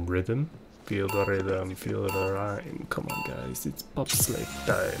 Same rhythm. Feel the rhythm, feel the rhyme. Come on guys, it's bobsleigh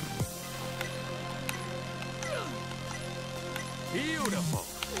time. Beautiful.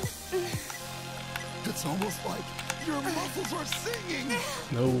 It's almost like your muscles are singing.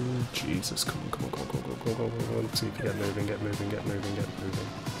 No, Jesus, come on, come on, go, go, go, go, go, go, go. See if you get moving, get moving, get moving, get moving.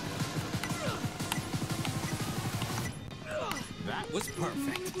 That was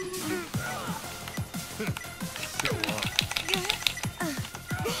perfect. Show up.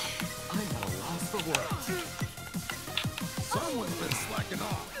 I'm at a loss for words. Someone's been slacking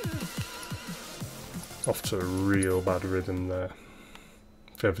off. Off to a real bad rhythm there.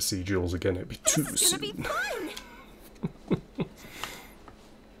 If you ever see Jules again, it'd be too soon. This is gonna be fun!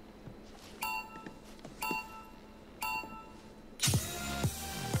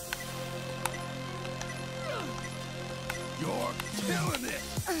 You're killing it.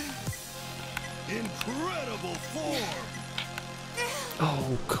 Incredible form.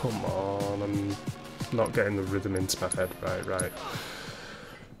 Oh, come on. I'm not getting the rhythm into my head. Right.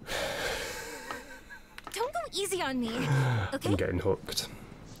 Don't go easy on me, okay? I'm getting hooked.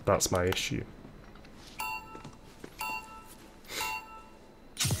 That's my issue.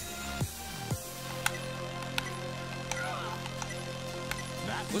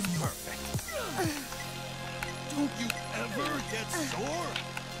 That was perfect. Don't you ever get sore?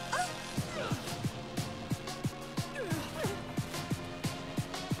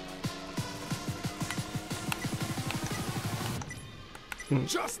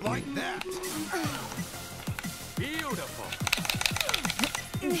 Just like that. Beautiful.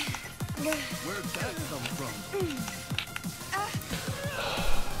 Where'd that come from?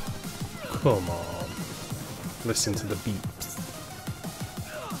 Come on. Listen to the beeps.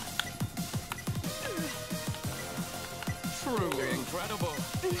 Truly incredible.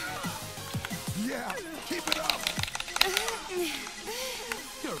 Yeah, keep it up.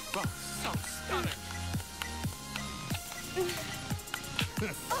 You're both so stunning.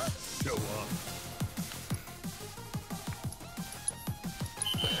 Show up.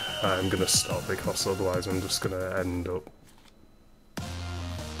 I'm gonna stop because otherwise I'm just gonna end up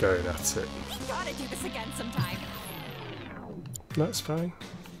going at it. We gotta do this again sometime. That's fine.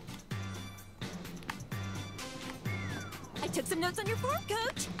 I took some notes on your form,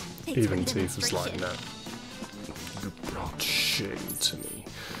 Coach. Thanks Even for the Tifa's like, no. demonstration. You brought shame to me.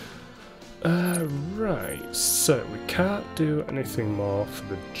 Right, so we can't do anything more for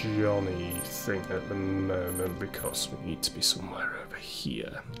the Johnny thing at the moment because we need to be somewhere over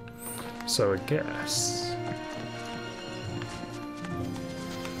here. So I guess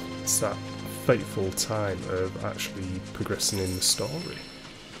it's that fateful time of actually progressing in the story.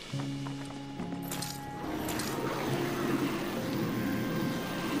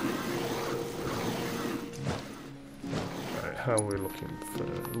 How are we looking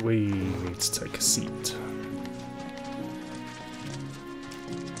for? We need to take a seat.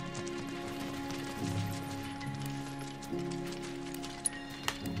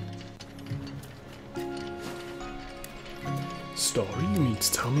 Story? You mean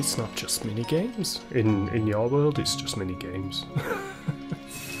to tell me it's not just mini games? In your world, it's just mini games.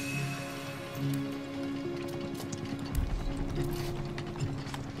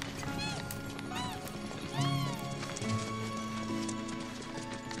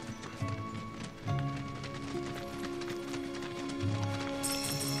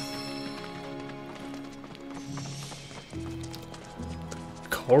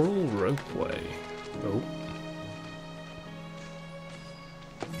 Coral ropeway. Oh.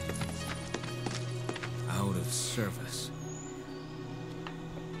 Out of service.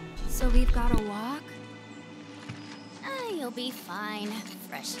 So we've got to walk? You'll be fine.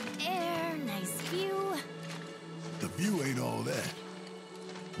 Fresh air, nice view. The view ain't all that.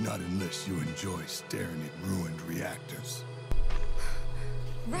 Not unless you enjoy staring at ruined reactors.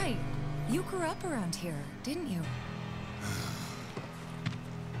 Right. You grew up around here, didn't you?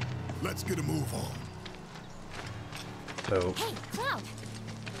 Let's get a move on. Oh. Hey, Cloud!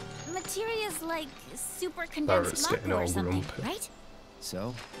 Materia's like super Barrett's condensed getting Mako or all something, grumpy. right?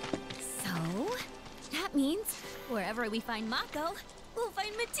 So? So, that means wherever we find Mako, we'll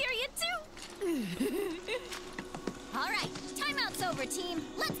find materia too! Alright, timeout's over, team.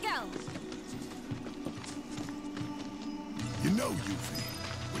 Let's go! You know, Yuffie,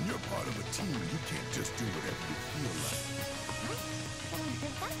 when you're part of a team, you can't just do whatever you feel like. What?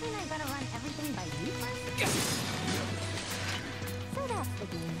 Does that mean I gotta run everything by you first? So that's the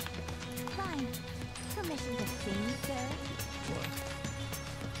game. Fine. Permission to sing, sir? What?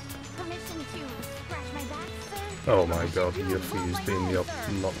 Permission to scratch my back, sir? Oh my god, Yuffie is being the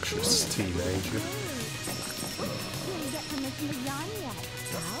obnoxious teenager. Didn't get permission to yawn yet.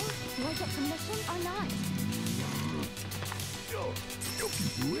 Well, do I get permission or not? Sure, you can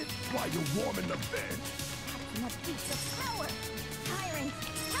do it while you're warming the bed. An abuse of power! Tyrant!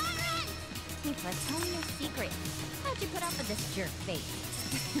 Tyrant! Tifa, tell me your secret. How'd you put up with this jerk face?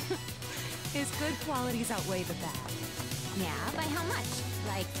 His good qualities outweigh the bad. Yeah, by how much?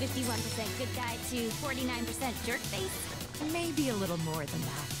 Like 51% good guy to 49% jerk face? Maybe a little more than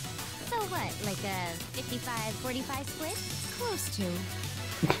that. So what, like a 55-45 split? Close to.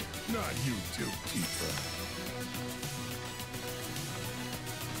 Not you too, Tifa.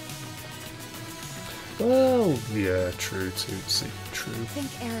 Well, yeah, true, Tootsie, true. I think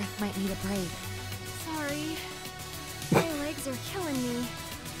Aerith might need a break. Sorry. My legs are killing me.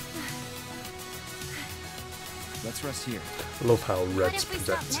 Let's rest here. I love how What Red's if we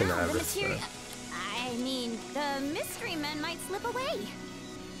stop protecting now? The Aerith there. materia... I mean, the mystery men might slip away.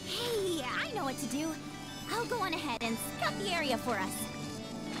 Hey, I know what to do. I'll go on ahead and scout the area for us.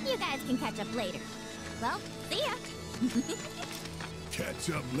 You guys can catch up later. Well, see ya. Catch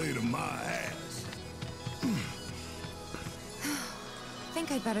up later, my ass.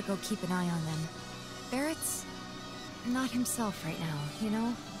 Think I'd better go keep an eye on them. Barrett's not himself right now, you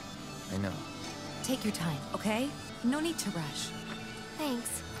know? I know. Take your time, okay? No need to rush.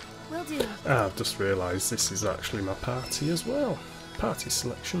 Thanks. Will do. Ah, I've just realised this is actually my party as well. Party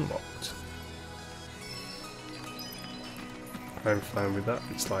selection locked. I'm fine with that.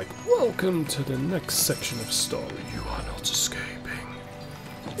 It's like, welcome to the next section of story. You are not escaping.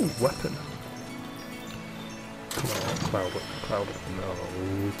 Ooh, weapon. Come on, cloud weapon. No,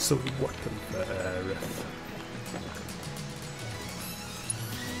 it's a weapon for Aerith.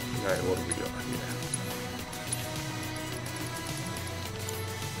 Right, what have we got here?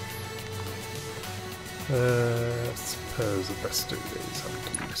 I suppose the best do these.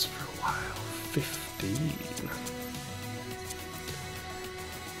 I've done this for a while. 15.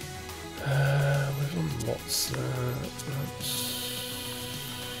 We've done lots there.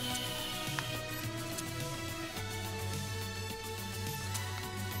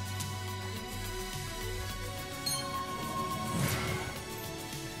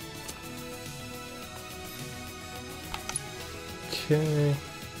 Okay.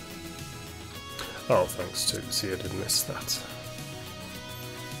 Oh, thanks to see I did miss that.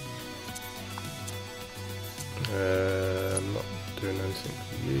 I'm not doing anything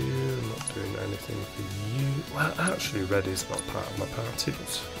for you, I'm not doing anything for you. Well, actually Red is not part of my party,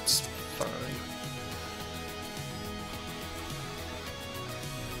 but it's fine.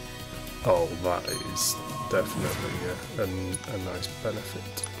 Oh, that is definitely a nice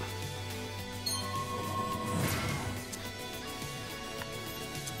benefit.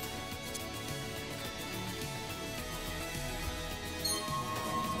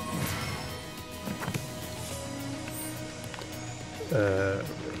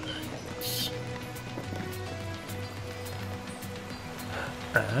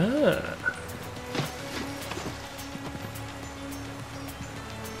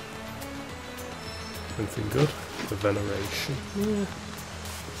 Anything good? The veneration. Yeah.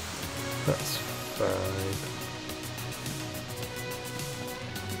 That's fine.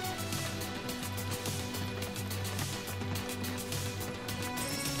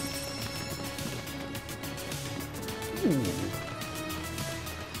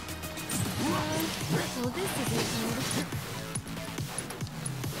 So this isn't good.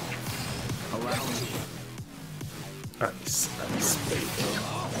 Allow me. Ice, baby.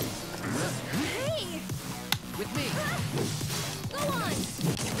 Hey! With me. Go on!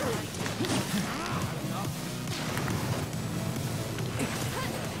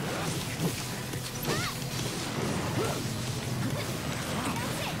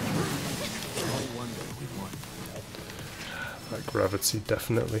 No wonder we won. That gravity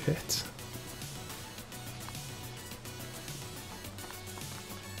definitely hit.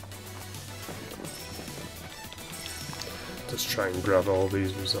 Just try and grab all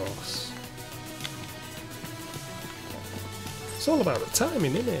these resources. It's all about the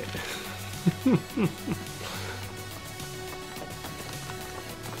timing, isn't it?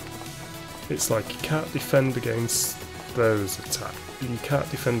 It's like you can't defend against those attacks. You can't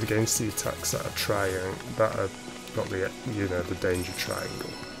defend against the attacks that are that are got the the danger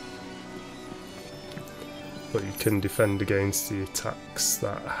triangle. But you can defend against the attacks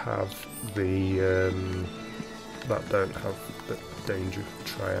that have the that don't have the danger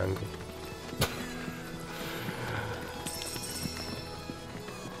triangle.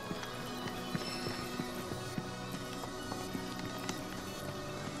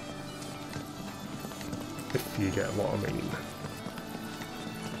 If you get what I mean.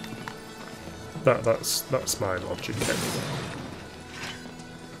 That's my logic anyway.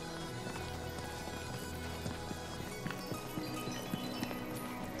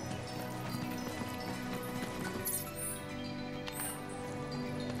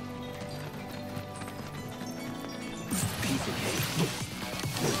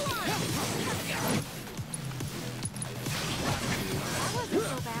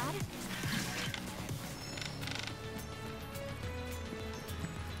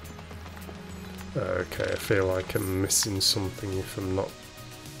 feel like I'm missing something if I'm not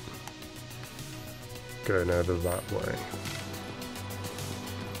going over that way.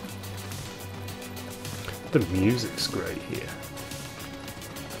 The music's great here.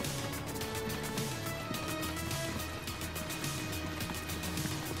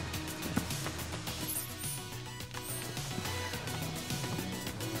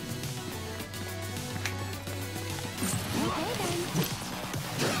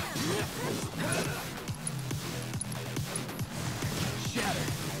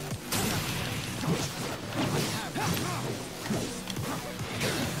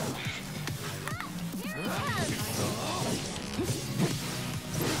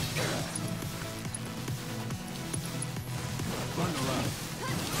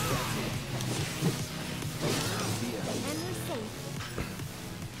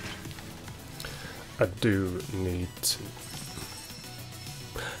 I do need to.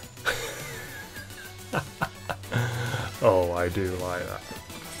 Oh, I do like that.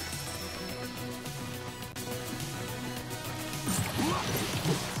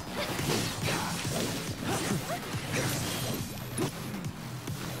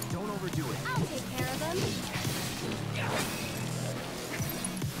 Don't overdo it. I'll take care of them.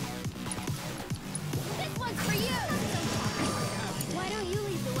 This one's for you! Why don't you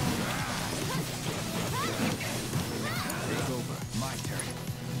lead the way? It's over. My turn.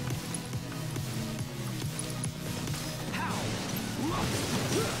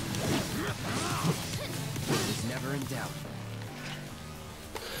 It's never in doubt.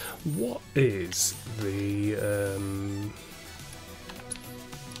 What is the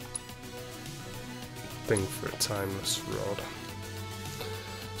thing for a timeless rod?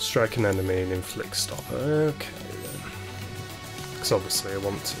 Strike an enemy and inflict stop. Okay then. Because obviously I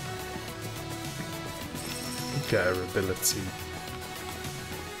want to get her ability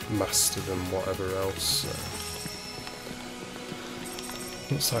mastered and whatever else. So.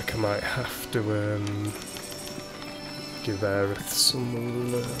 Looks like I might have to give Aerith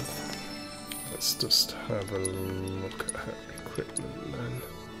some love. Let's just have a look at her equipment then.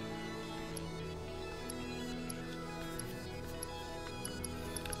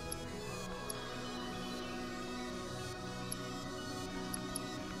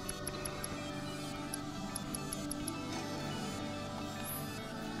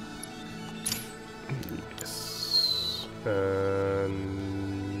 Yes. And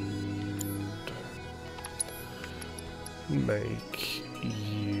make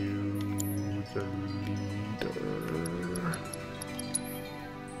you the leader.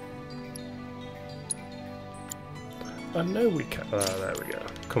 I know we can. There we go.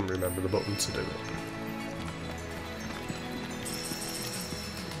 Couldn't remember the button to do it.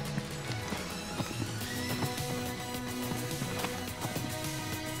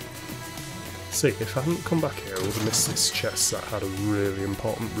 See, if I hadn't come back here, I would have missed this chest that had a really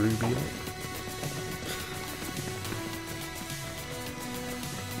important ruby in it.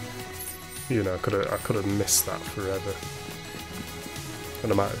 You know, I could have missed that forever.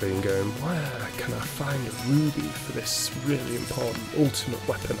 And I might have been going, where can I find a ruby for this really important ultimate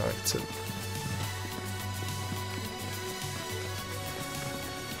weapon item?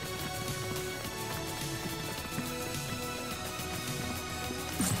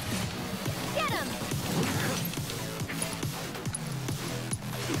 Get him!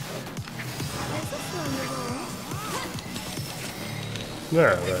 Is this one the roll?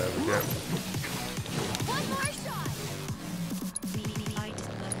 There we go. One more shot!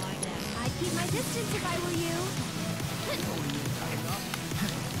 I'd keep my distance if I were you.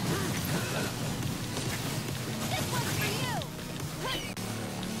 This one's for you!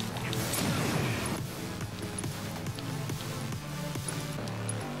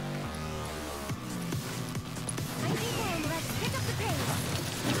 I think let's pick up the pace.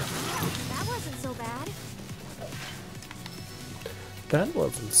 That wasn't so bad. That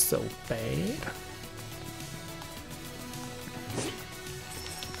wasn't so bad.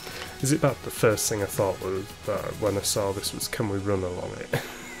 Is it bad? The first thing I thought was that when I saw this was, can we run along it?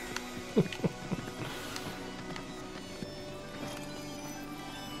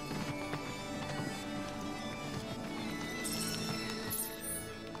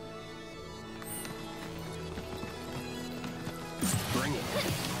 Bring it.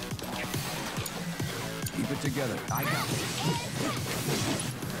 Keep it together. I got it.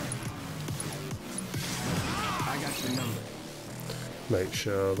 I got your number. Make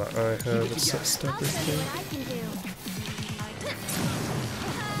sure that I have assessed I'll show you everything. what I can do.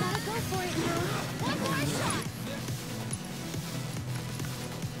 Gotta go for it now. One more shot.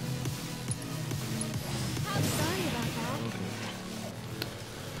 I'm sorry about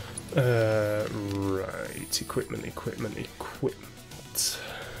that. Right. equipment.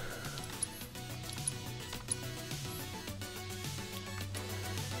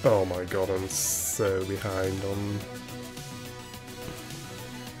 Oh my god, I'm so behind on...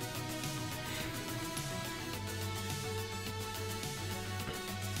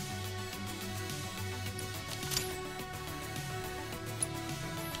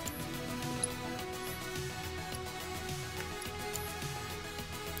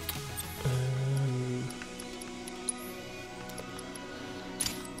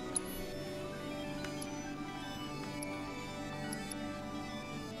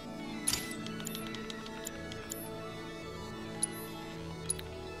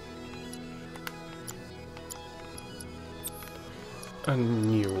 I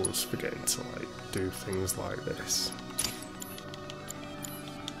knew I was forgetting to like do things like this.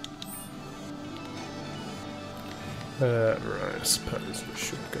 Right, I suppose we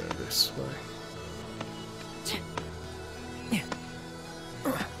should go this way.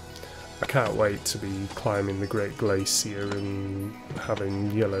 I can't wait to be climbing the Great Glacier and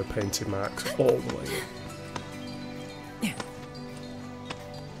having yellow painted marks all the way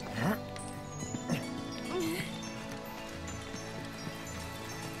up.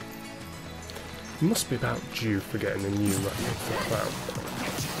 You must be about due for getting a new record for Cloud.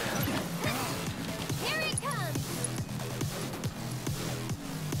 Here it comes!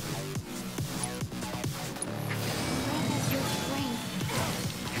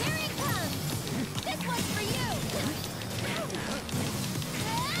 Here it comes! This one's for you!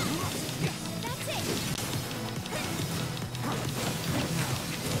 That's it!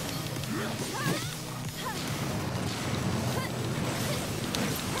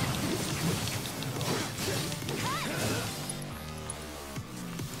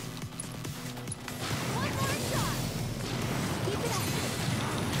 One more shot! Keep it up!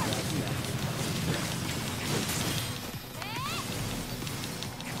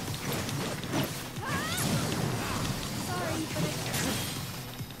 Sorry, but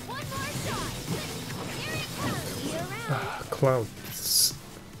one more shot! Here it comes! Be around! Cloud's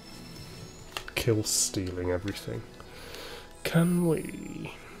kill stealing everything. Can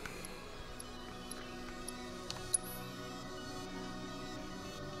we?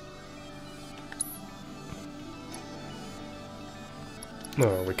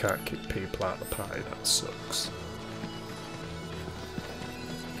 No, we can't keep people out of the pie, that sucks.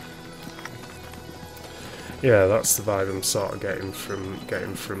 Yeah, that's the vibe I'm sort of getting from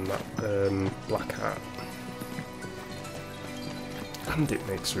that black hat. And it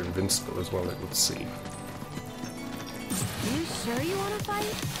makes her invincible as well, it would seem. You sure you want to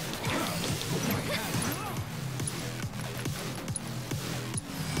fight?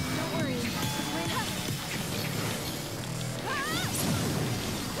 Don't worry.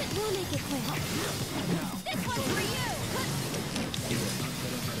 We'll make it quick. This one's for you!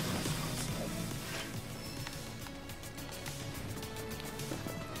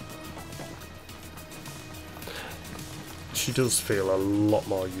 She does feel a lot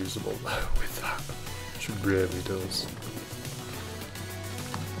more usable though with that. She really does.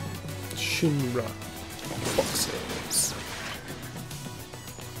 Shinra boxes.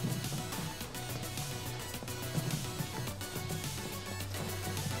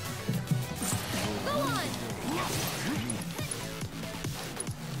 Go on!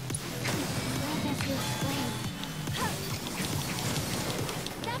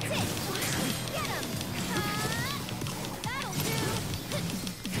 That's it! Get him! That'll do!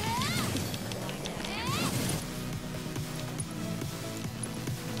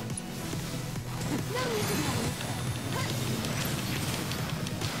 No need to worry.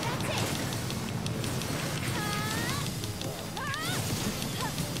 That's it!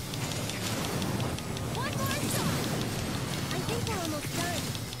 One more shot! I think we're almost done.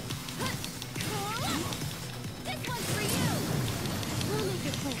 This one's for you! We'll make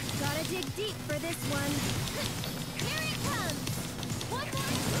it quick. Gotta dig deep for this one. Here it comes! One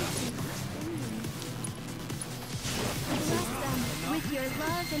more shot! Bless them with your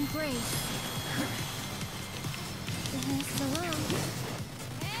love and grace. So long.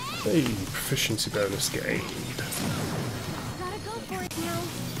 Hey, proficiency bonus gained. Gotta go for it now.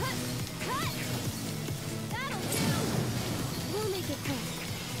 Cut! That'll do! We'll make it quick.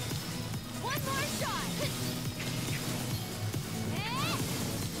 One more shot!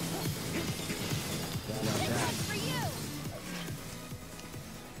 This one's for you!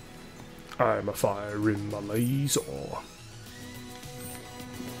 I'm a fire in my laser.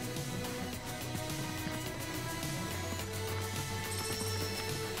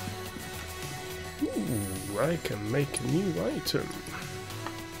 Ooh, I can make a new item.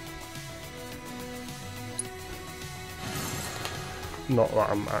 Not that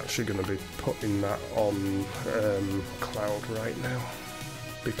I'm actually going to be putting that on Cloud right now,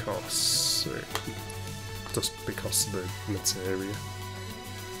 because just because of the materia.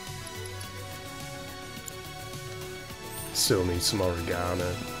 Still need some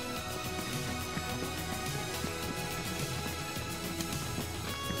oregano.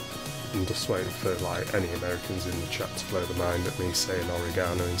 I'm just waiting for like any Americans in the chat to blow the mind at me saying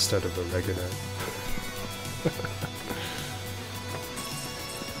oregano instead of oregano.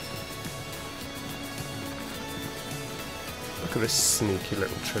 Look at this sneaky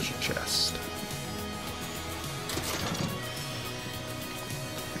little treasure chest.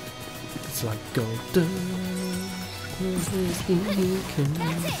 It's like gold dust. That's it!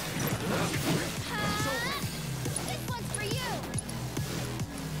 This one's for you!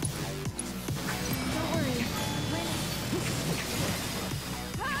 Don't worry.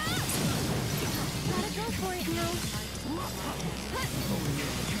 Gotta go for it now.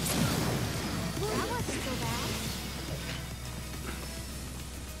 That wasn't so bad.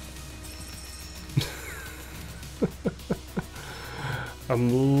 I'm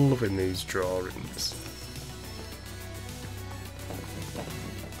loving these drawings.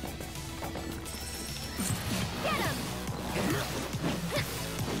 Get him!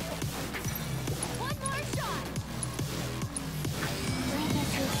 One more shot!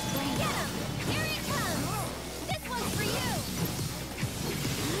 Get him! Here he comes! This one's for you!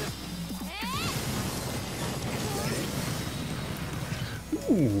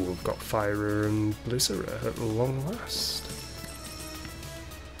 Ooh, I've got Fire and Blizzard at long last.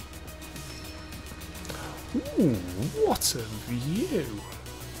 Ooh, what a view!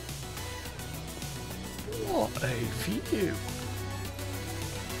 What a view!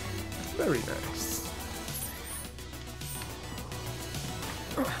 Very nice.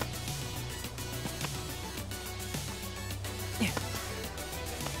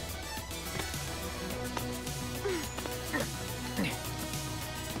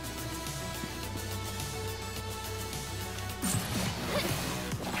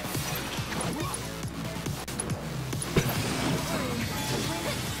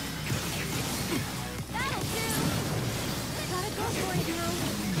 That'll do! Gotta go for it now.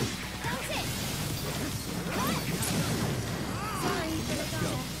 That's it! Sorry, but I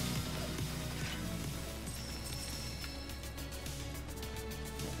gotta.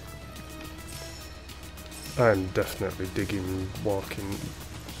 I'm definitely digging walking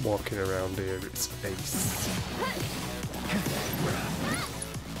around here. It's ace.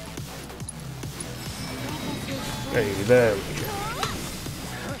 Hey, there we go.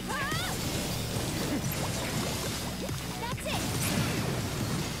 That's it!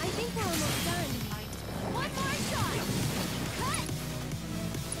 I think we're almost done. One more shot! Cut!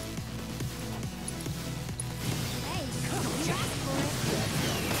 Hey, you asked for it.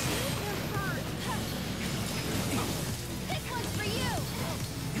 This one's for you!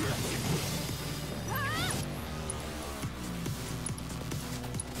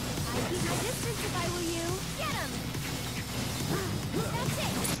 I'd keep my distance if I were you. Get him! That's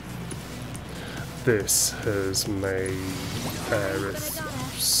it! This has made Aerith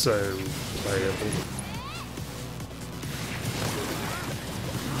so playable.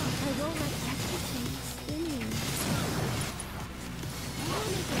 I roll my practice and spinning. I'll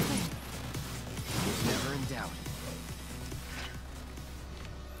make it quick. Never in doubt.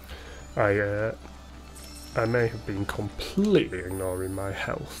 I may have been completely ignoring my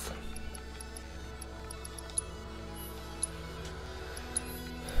health.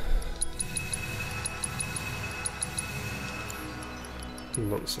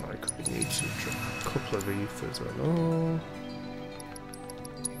 Looks like we need to drop a couple of ethers and all.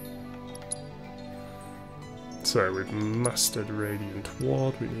 So we've mastered Radiant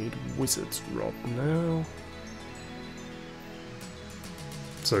Ward, we need Wizard's Rod now.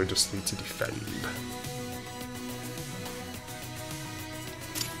 So we just need to defend.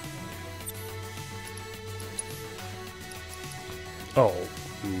 Oh,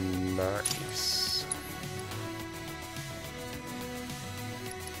 nice.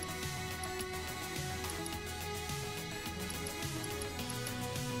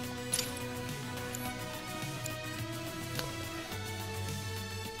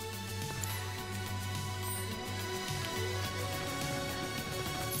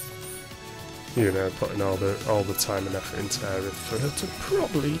 You know, putting all the time and effort into Aerith for her to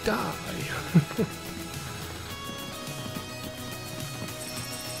probably die.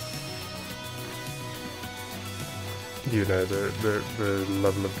 You know, the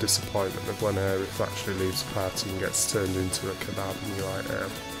level of disappointment of when Aerith actually leaves the party and gets turned into a kebab and you're like,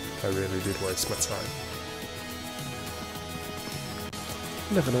 I really did waste my time.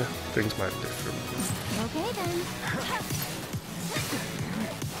 Never know, things might be different. Okay then.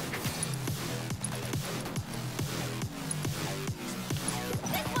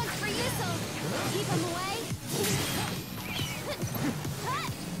 This one's for you, so keep him away.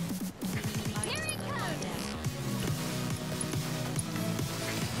 Here he comes.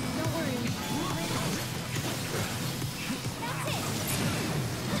 Don't worry. That's it.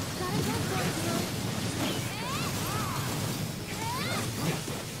 Gotta go for it, girl.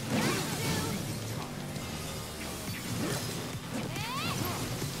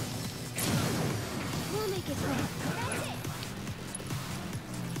 We'll make it quick. That's it.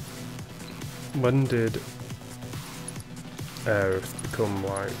 When did Aerith become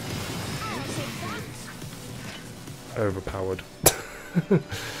like overpowered?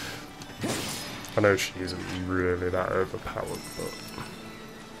 I know she isn't really that overpowered, but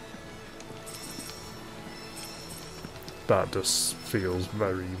that just feels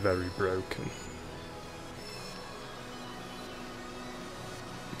very, very broken.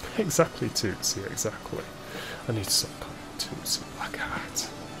 Exactly, Tootsie, exactly. I need to stop calling Tootsie Black Hat.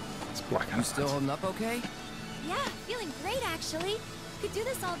 It's Black Hat. You still holding up okay? Yeah, feeling great actually. Could do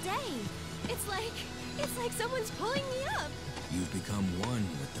this all day. It's like someone's pulling me up. You've become one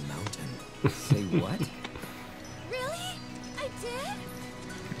with the mountain. Say what? Really? I did?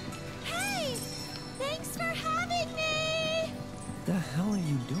 Hey! Thanks for having me! The hell are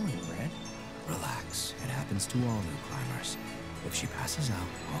you doing, Red? Relax. It happens to all new climbers. If she passes out,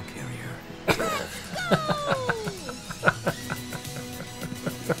 I'll carry her.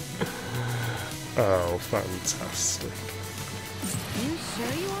 Oh, fantastic. You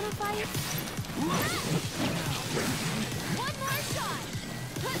sure you want to fight? One more shot!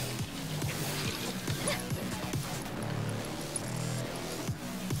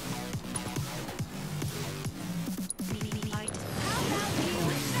 How about you?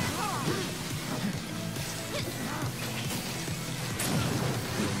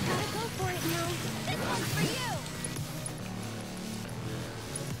 Gotta go for it now. This one's for you!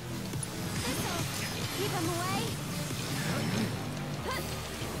 This'll keep him away.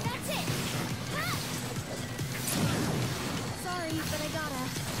 That's it! Sorry, but I gotta...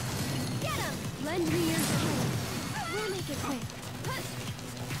 Get him! Lend me your strength. We'll make it quick.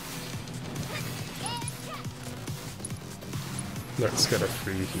 Let's get a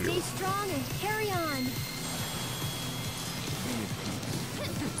free heal. Stay strong and carry on.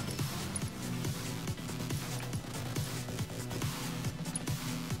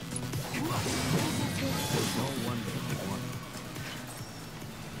 No wonder you won.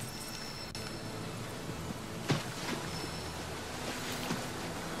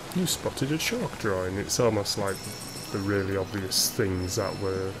 You spotted a chalk drawing. It's almost like the really obvious things that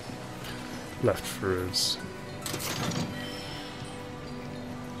were left for us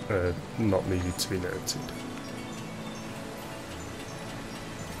not needed to be noted.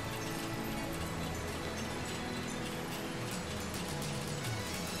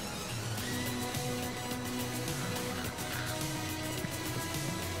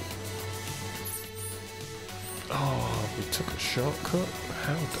 Oh, we took a shortcut?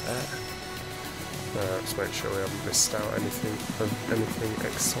 How dare. Let's make sure we haven't missed out anything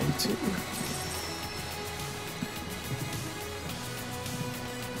exciting.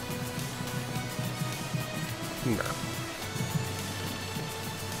 No.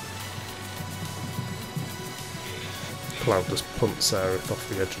 Cloud just punts Aerith off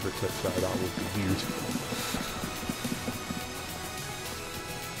the edge of the cliff there, that would be beautiful.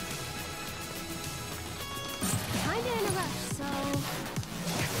 Kinda in a rush, so...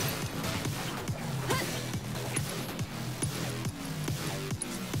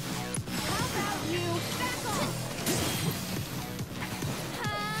 How about you back off?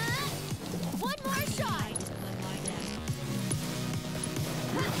 One more shot!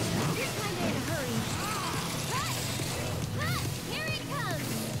 You're kinda in a hurry. Here it comes!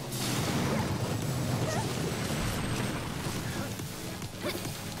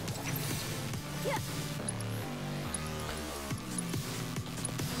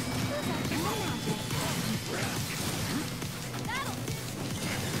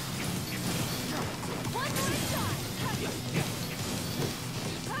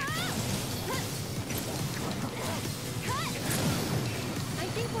 I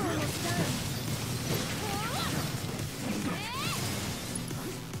think we're almost done.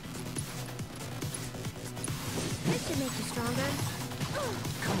 This should make you stronger.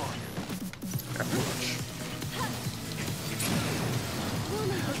 Ouch. We'll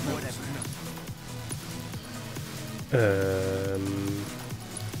make it quick.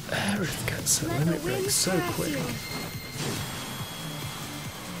 Aerith gets a Let the limit break wind so caress quick. you.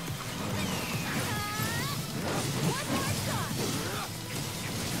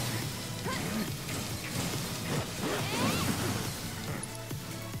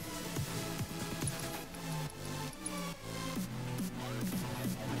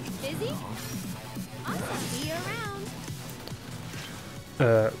 Busy? Awesome. See you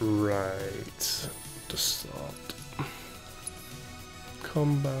around. Right. To start.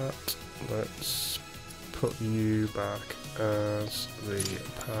 Combat. Let's put you back as the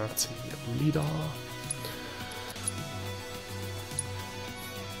party leader.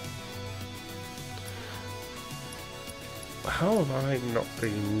 How have I not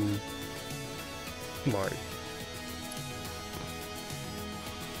been like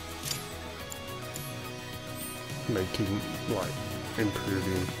making like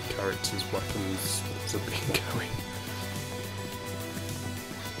improving characters' weapons as I've been going?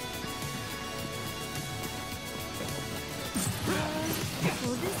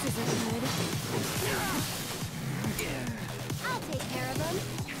 Well, this isn't good. I'll take care of them.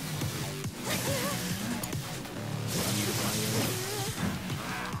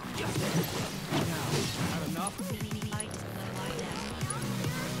 Not enough?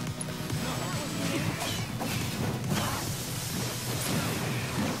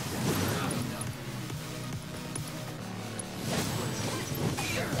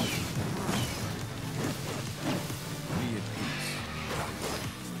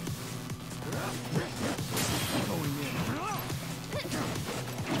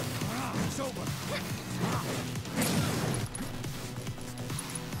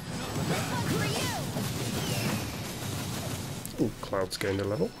 Ooh, Cloud's gained a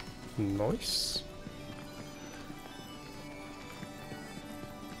level. Nice.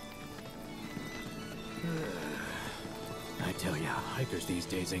 I tell ya, hikers these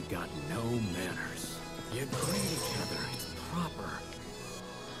days ain't got no manners. You greet each other, it's proper.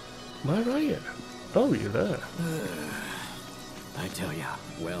 Am I right? Oh, you're there. I tell ya,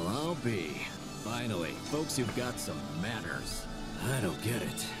 well, I'll be. Finally, folks who've got some manners. I don't get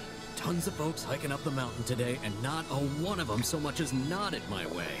it. Tons of folks hiking up the mountain today, and not a one of them so much as nodded my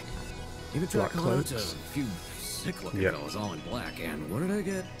way. Even Black track out to a cloaks. few sick-looking Yep. fellas all in black, and what did I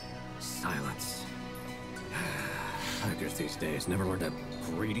get? Silence. Hikers these days never learn to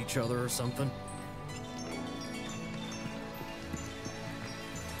greet each other or something.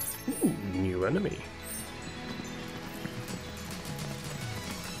 Ooh, new enemy.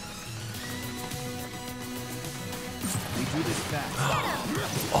 We do this fast.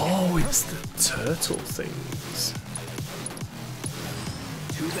 Oh, it's the turtle things.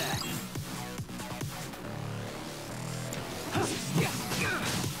 Too bad.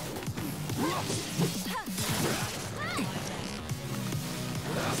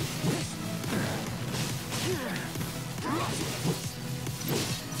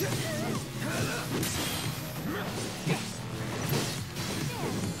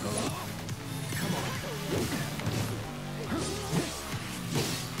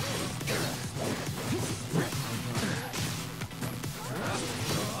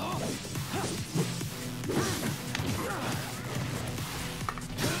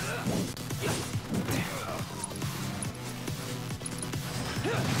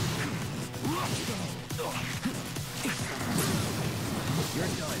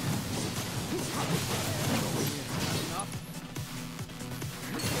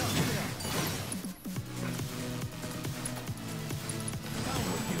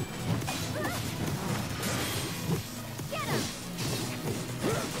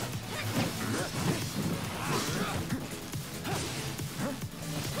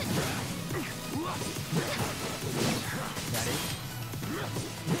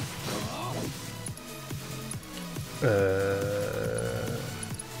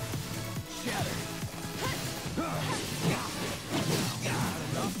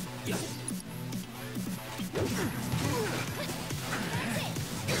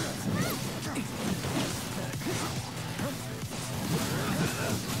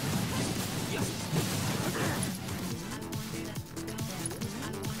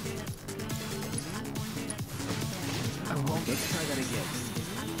 Let's try that again.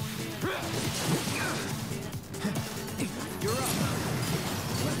 You're up.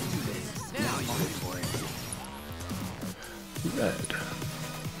 Let's do this. Now you wait for it. Red.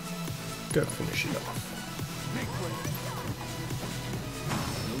 Go finish it off.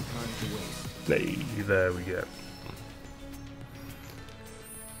 No time to waste. Hey, there we go.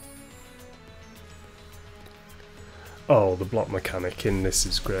 Oh, the block mechanic in this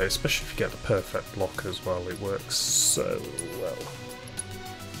is great, especially if you get the perfect block as well. It works so well.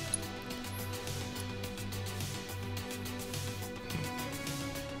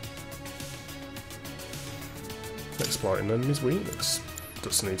 Exploiting enemies' weakness.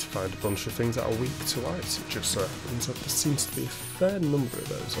 Just need to find a bunch of things that are weak to ice. It just so happens that there seems to be a fair number of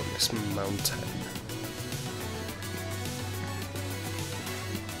those on this mountain.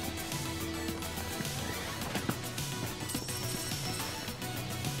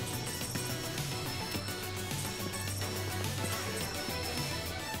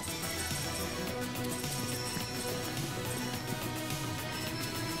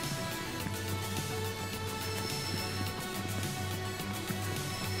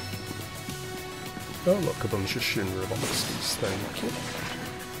 Oh look, a bunch of Shinra monsters, thank you.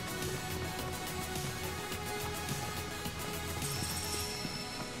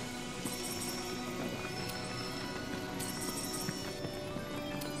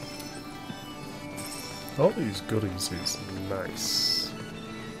 All these goodies is nice.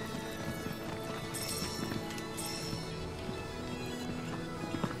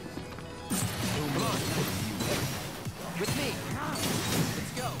 With me.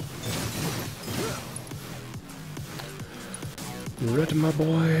 Let's go. You ready, my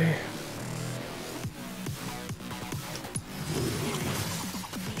boy?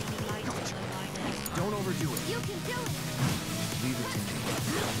 Don't overdo it. You can do it. Leave it to me.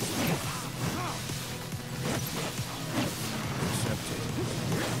 Accepted.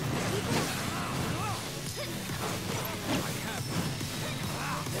 I have it.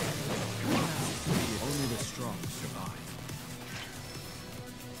 Only the strong survive.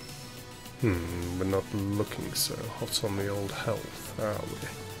 We're not looking so hot on the old health, are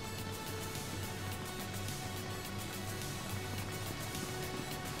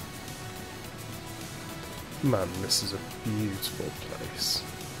we? Man, this is a beautiful place.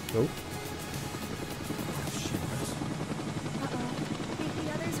 Oh. Uh-oh. Think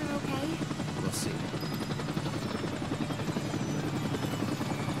the others are okay? We'll see.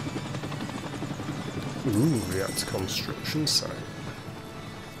 Ooh, reactor construction site.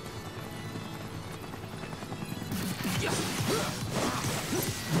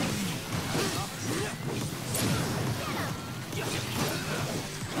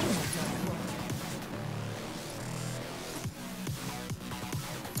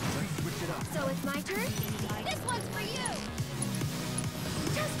 So it's my turn? This one's for you!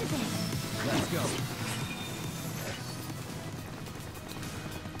 Just a bit. Let's go.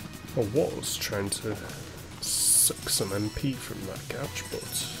 I was trying to suck some MP from that catch,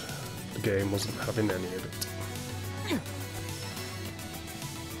 but the game wasn't having any of it.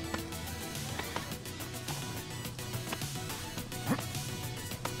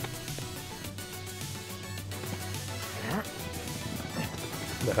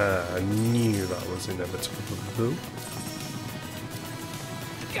 I knew that was inevitable.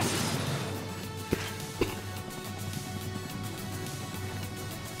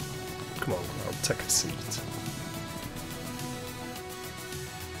 Come on, Cloud, take a seat.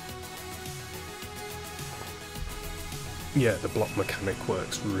 Yeah, the block mechanic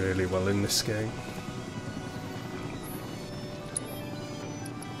works really well in this game.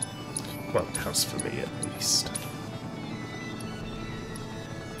 Well, it has for me at least.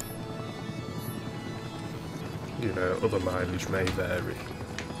 You know, other mileage may vary.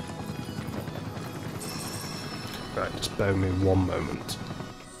 Right, just bear with me 1 moment.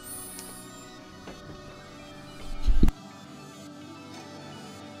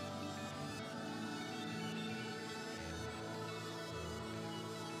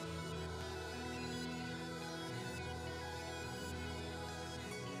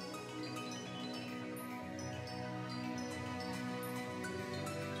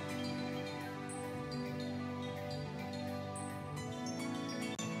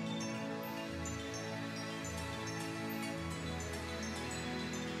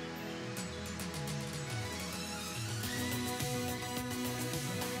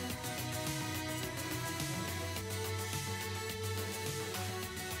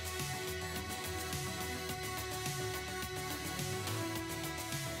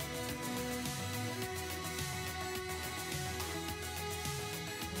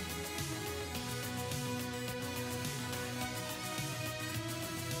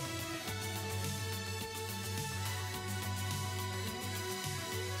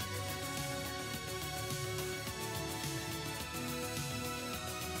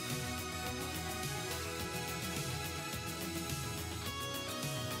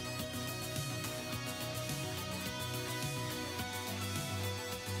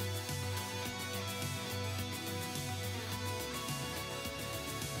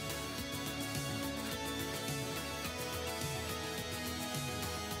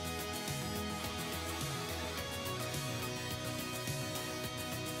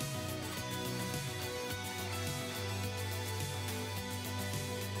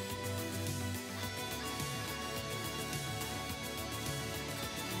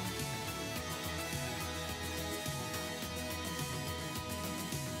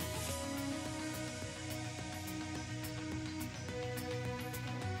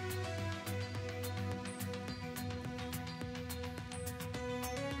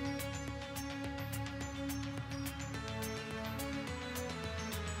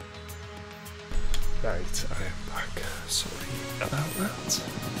 Right, I am back. Sorry about that.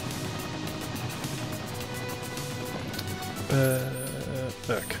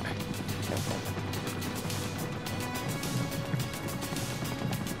 Okay.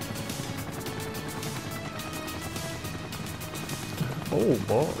 Oh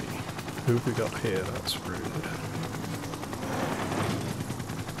boy, who have we got here? That's rude.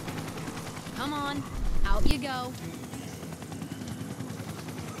 Come on, out you go.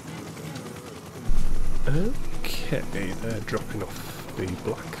 Okay, they're dropping off the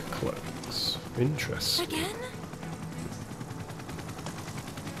black clothes. Interesting. Again?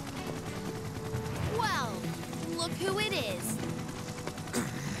 Well, look who it is.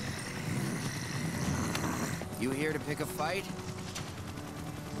 You here to pick a fight?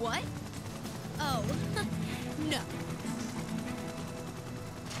 What? Oh, no.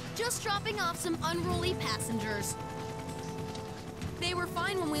 Just dropping off some unruly passengers. They were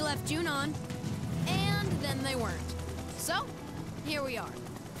fine when we left Junon, and then they weren't. So, here we are.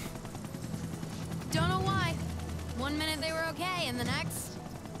 Don't know why. One minute they were okay, and the next...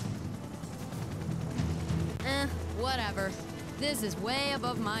 whatever. This is way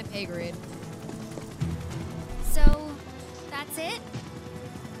above my pay grade. So, that's it?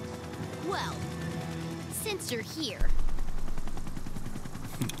 Well, since you're here...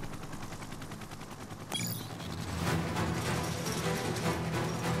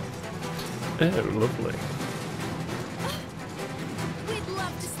 Oh, lovely. We'd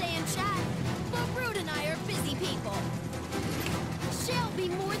love to stay and chat, but Rude and I are busy people. She'll be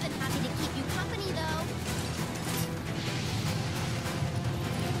more than happy to keep you company, though.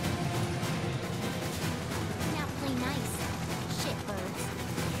 Now play nice, shitbirds.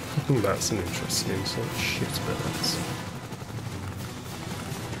 That's an interesting insult. Shitbirds.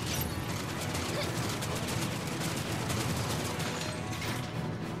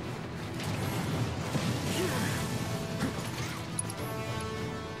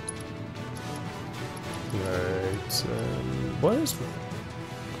 Right, where's...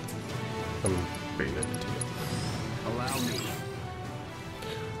 I'm being an idiot. Allow me.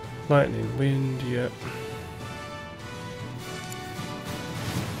 Lightning, wind, yep.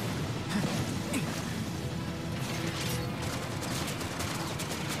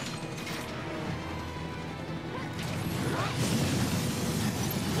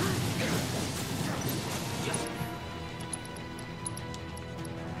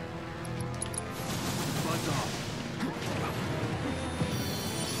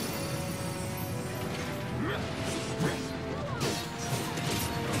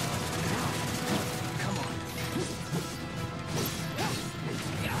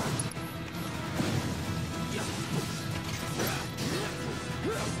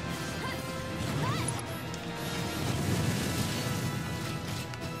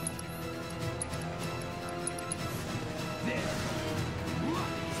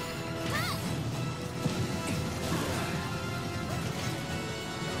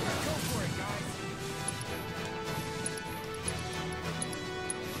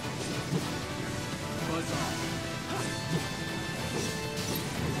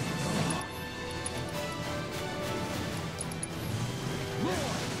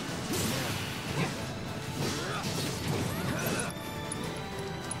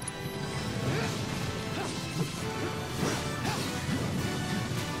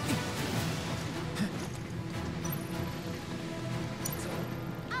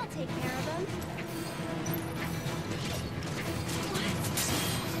 I'll take care of them.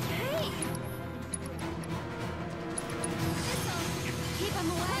 Hey! This'll keep them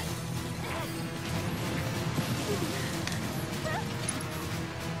away.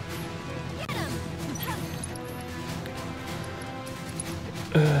 Get him!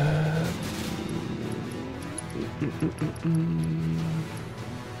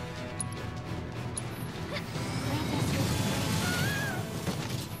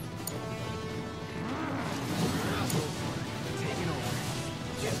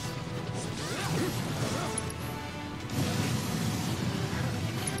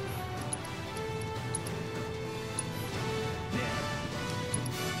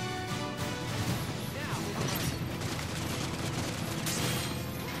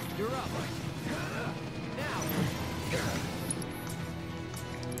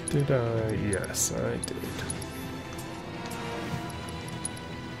 Did I? Yes, I did.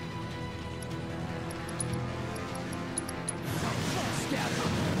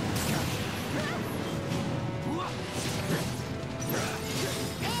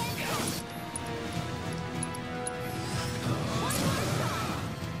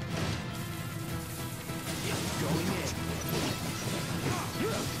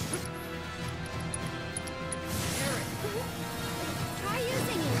 Try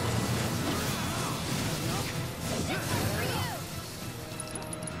using it.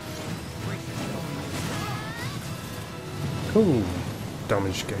 Ooh,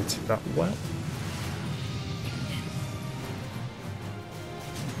 damage gated that well.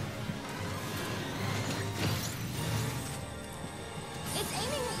 It's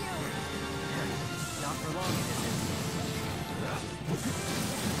aiming at you. Not for long, is it?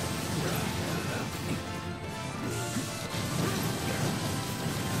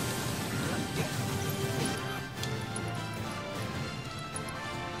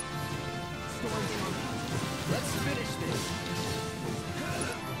 Let's finish this.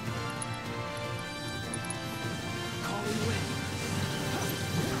 Calling wind.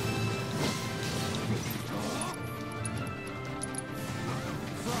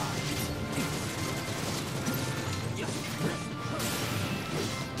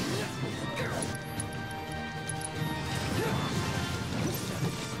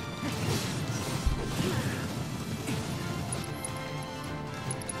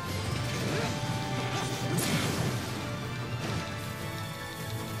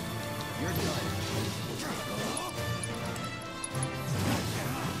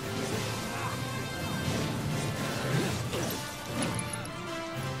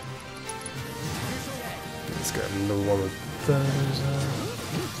 Let's get another one of those out.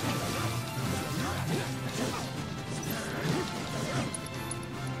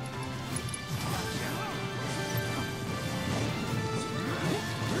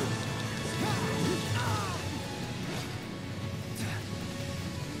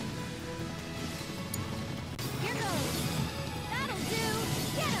 Here goes. That'll do.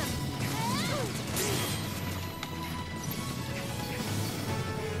 Get him.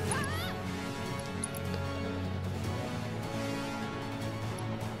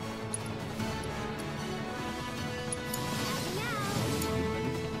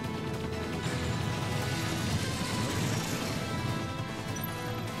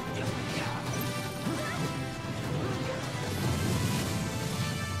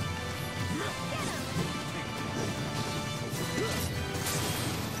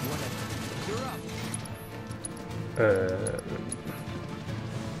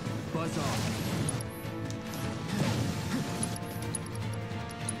 Buzz off.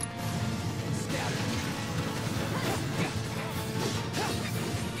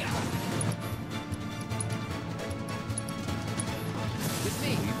 With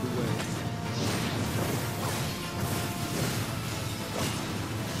me.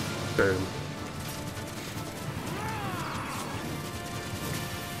 Boom.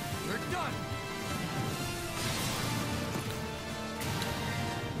 You're done.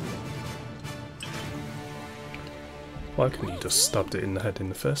 Why couldn't you just stabbed it in the head in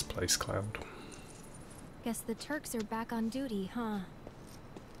the first place, Cloud? Guess the Turks are back on duty, huh?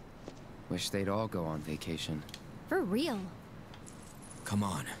 Wish they'd all go on vacation. For real. Come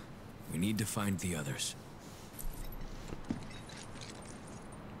on. We need to find the others.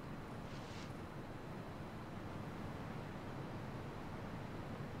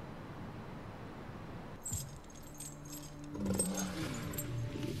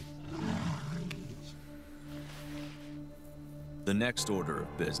 The next order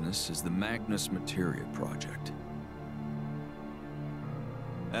of business is the Magnus Materia Project.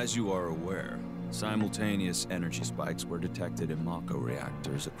 As you are aware, simultaneous energy spikes were detected in Mako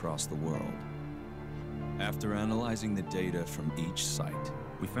reactors across the world. After analyzing the data from each site,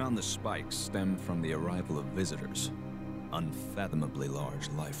 we found the spikes stemmed from the arrival of visitors, unfathomably large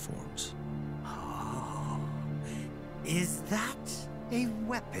life forms. Oh, is that a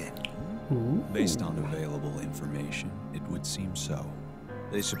weapon? Based on available information, it would seem so.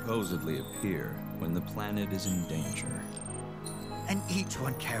 They supposedly appear when the planet is in danger. And each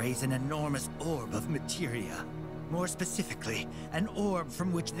one carries an enormous orb of materia. More specifically, an orb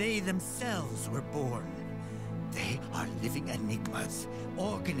from which they themselves were born. They are living enigmas,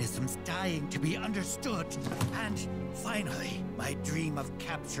 organisms dying to be understood. And finally, my dream of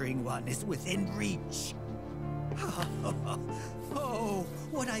capturing one is within reach. Oh,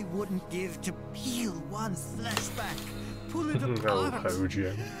 what I wouldn't give to peel one's flesh back, pull it apart,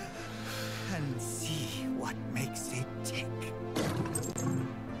 and see what makes it tick.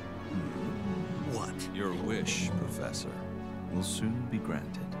 What? Your wish, Professor, will soon be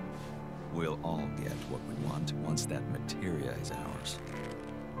granted. We'll all get what we want once that materia is ours.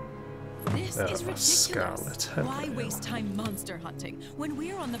 This is ridiculous. Why Henry. waste time monster hunting when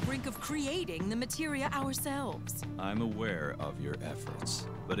we're on the brink of creating the materia ourselves? I'm aware of your efforts,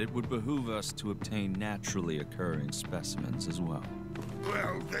 but it would behoove us to obtain naturally occurring specimens as well.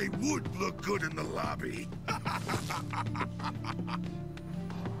 Well, they would look good in the lobby.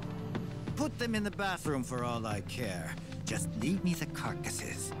 Put them in the bathroom for all I care. Just leave me the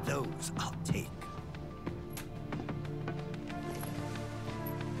carcasses. Those I'll take.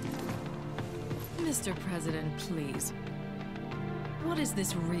 Mr. President, please. What is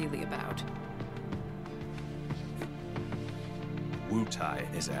this really about? Wutai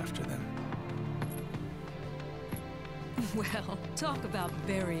is after them. Well, talk about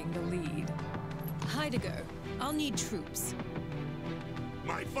burying the lead. Heidegger, I'll need troops.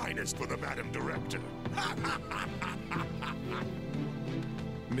 My finest for the Madam Director.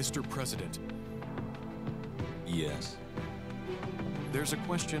 Mr. President. Yes? There's a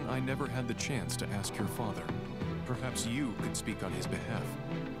question I never had the chance to ask your father. Perhaps you could speak on his behalf.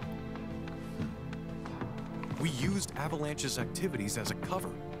 We used Avalanche's activities as a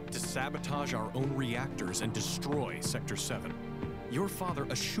cover to sabotage our own reactors and destroy Sector 7. Your father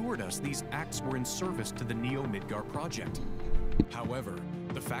assured us these acts were in service to the Neo-Midgar project. However,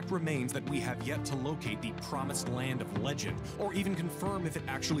 the fact remains that we have yet to locate the promised land of legend, or even confirm if it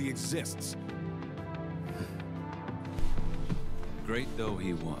actually exists. Great though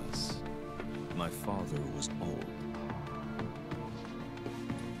he was, my father was old.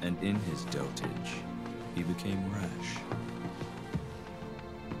 And in his dotage, he became rash.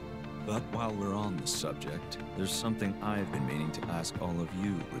 But while we're on the subject, there's something I've been meaning to ask all of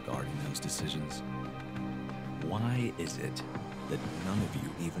you regarding those decisions. Why is it that none of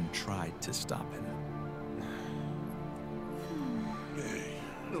you even tried to stop him?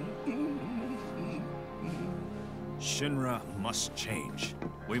 Shinra must change.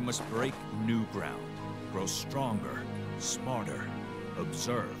 We must break new ground, grow stronger, smarter,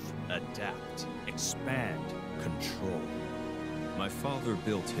 observe, adapt, expand, control. My father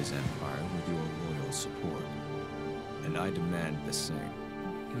built his empire with your loyal support, and I demand the same.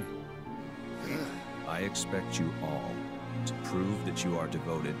 I expect you all to prove that you are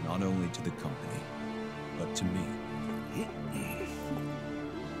devoted not only to the company, but to me.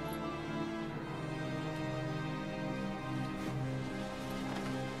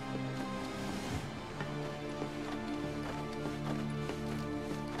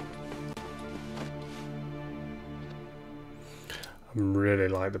 I really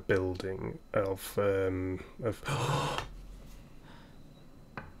like the building of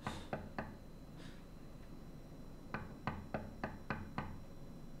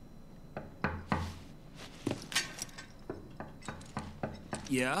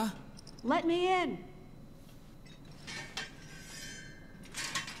Yeah? Let me in.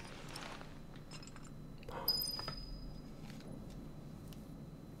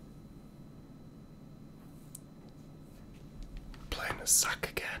 playing a sack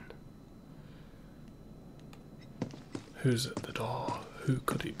again. Who's at the door? Who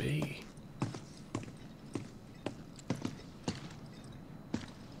could it be?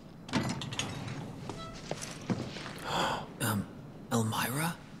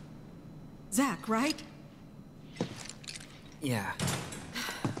 Elmira? Zach, right? Yeah.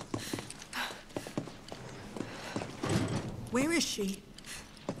 Where is she?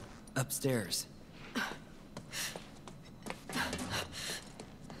 Upstairs.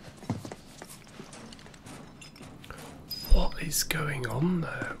 What is going on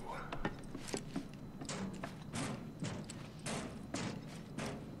though?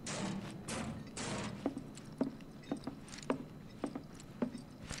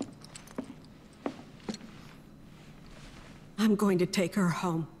 I'm going to take her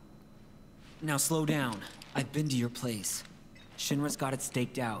home. Now slow down. I've been to your place. Shinra's got it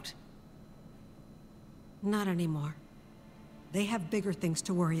staked out. Not anymore. They have bigger things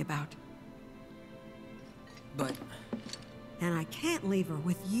to worry about. But... And I can't leave her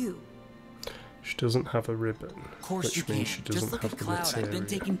with you. She doesn't have a ribbon, Of course which you means can't. she Just doesn't look have at the Cloud. material. I've been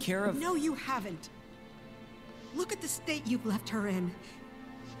taking care of... No, you haven't. Look at the state you've left her in.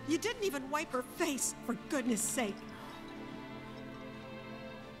 You didn't even wipe her face, for goodness sake.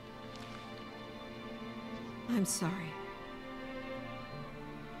 I'm sorry.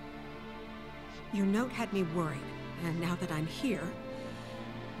 Your note had me worried, and now that I'm here,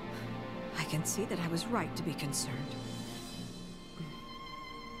 I can see that I was right to be concerned.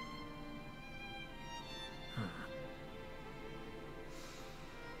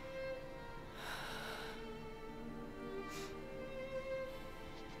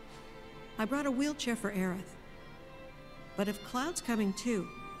 I brought a wheelchair for Aerith. But if Cloud's coming too,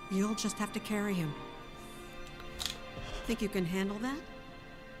 you'll just have to carry him. Think you can handle that?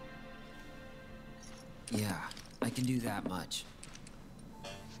 Yeah, I can do that much.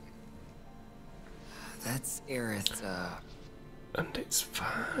 That's Aerith, And it's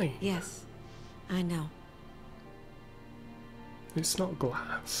fine. Yes, I know. It's not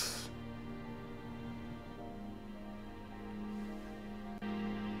glass.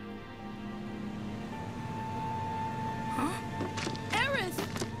 Aerith!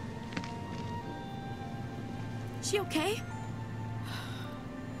 she okay?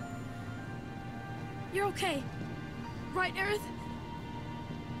 You're okay. Right, Aerith?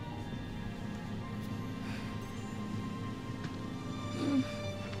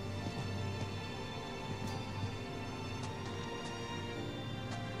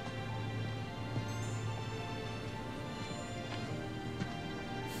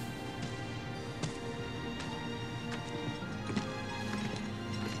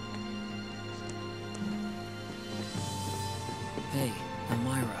 Hey,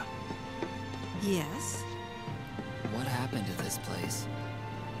 Elmira. Yes? What happened to this place?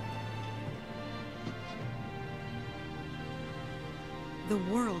 The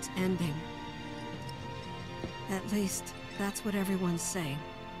world's ending. At least, that's what everyone's saying.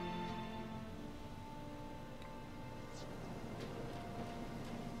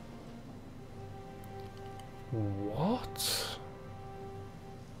 What?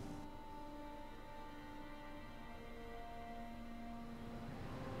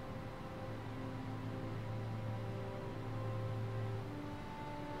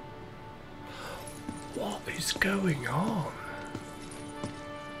 What is going on?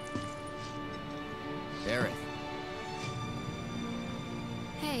 Aerith.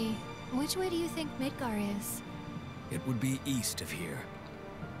 Hey, which way do you think Midgar is? It would be east of here.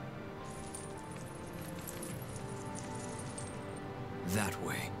 That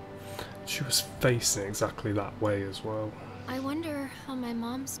way. She was facing exactly that way as well. I wonder how my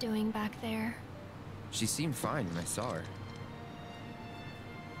mom's doing back there. She seemed fine when I saw her.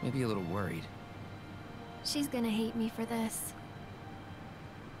 Maybe a little worried. She's gonna hate me for this.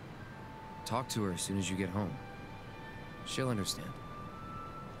 Talk to her as soon as you get home. She'll understand.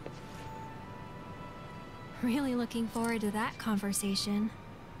 Really looking forward to that conversation.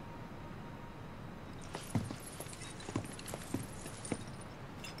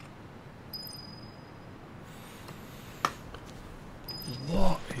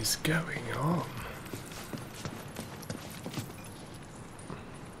 What is going on?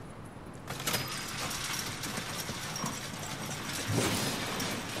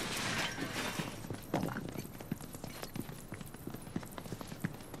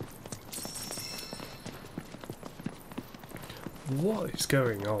 What is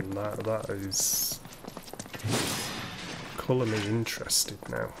going on? That is colour me interested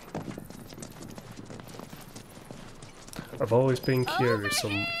now. I've always been curious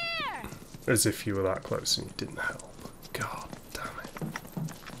on as if you were that close and you didn't help. God damn it.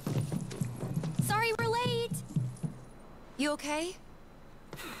 Sorry we're late! You okay?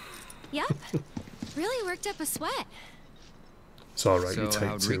 Yep. Really worked up a sweat. It's alright, So you take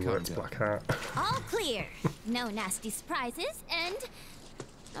how'd 2 recon words, go? Black Hat. All clear. No nasty surprises, and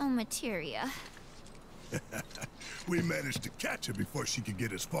no materia. We managed to catch her before she could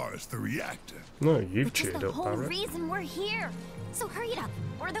get as far as the reactor. No, you've Which is cheered the up, whole Barrett. reason we're here. So hurry it up,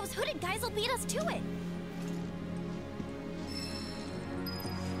 or those hooded guys will beat us to it.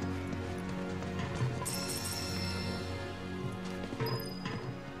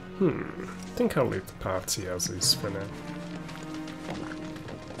 I think I'll leave the party as is for now.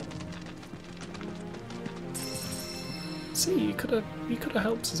 See, you could have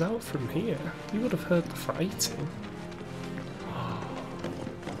helped us out from here. You would have heard the fighting.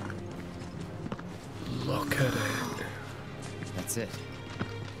 Look at it. That's it.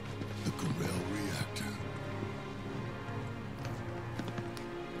 The Corel reactor.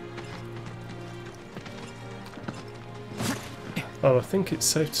 Well, I think it's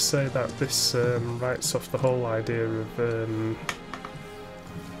safe to say that this writes off the whole idea of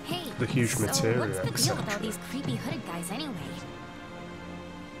Hey, the huge so materia, what's the deal with all etc. these creepy hooded guys anyway?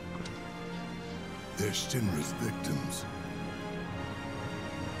 They're Shinra's victims.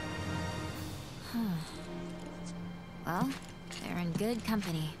 Well, they're in good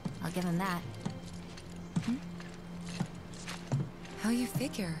company. I'll give them that. How you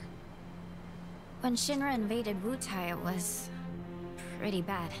figure? When Shinra invaded Wutai, it was pretty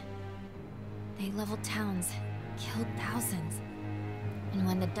bad. They leveled towns, killed thousands. And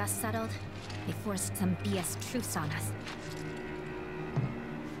when the dust settled, they forced some BS truce on us.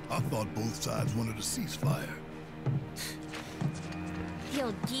 I thought both sides wanted a ceasefire. The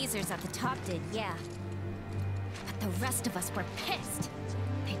old geezers at the top did, yeah. But the rest of us were pissed.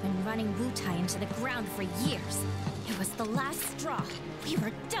 They'd been running Wutai into the ground for years. It was the last straw. We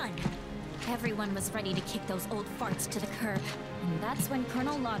were done. Everyone was ready to kick those old farts to the curb. And that's when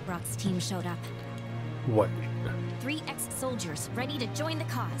Colonel Lodbrok's team showed up. Wait. 3 ex-soldiers ready to join the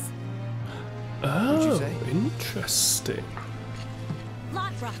cause. Oh, interesting.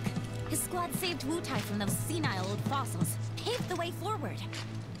 Lodbrok! His squad saved Wutai from those senile old fossils. Paved the way forward.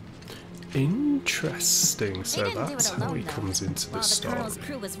 Interesting. So They didn't do that's it how alone, he though. comes into the While the story. Colonel's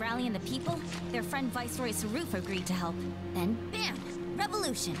crew was rallying the people, their friend Viceroy Saruf agreed to help. Then, bam!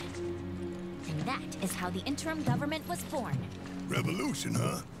 Revolution! And that is how the interim government was born. Revolution,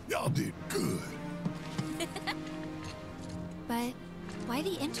 huh? Y'all did good. But why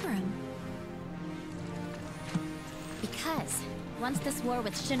the interim? Because once this war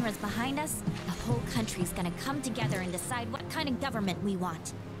with Shinra's behind us, the whole country's gonna come together and decide what kind of government we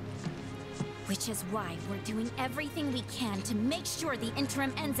want. Which is why we're doing everything we can to make sure the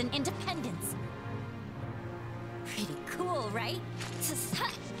interim ends in independence. Pretty cool, right?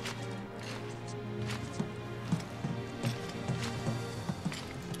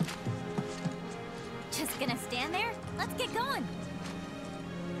 Just gonna stand there? Let's get going!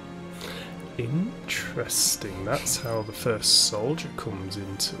 Interesting. That's how the first soldier comes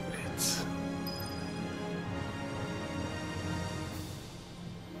into it.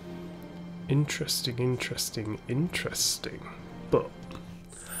 Interesting, interesting, interesting. But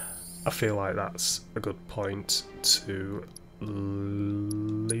I feel like that's a good point to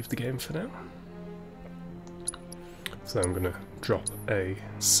leave the game for now. So I'm going to drop a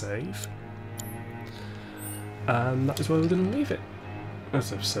save. And that is where we're going to leave it.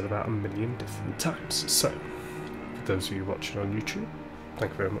 As I've said about 1 million different times. So, for those of you watching on YouTube,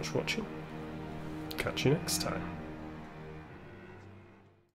 thank you very much for watching. Catch you next time.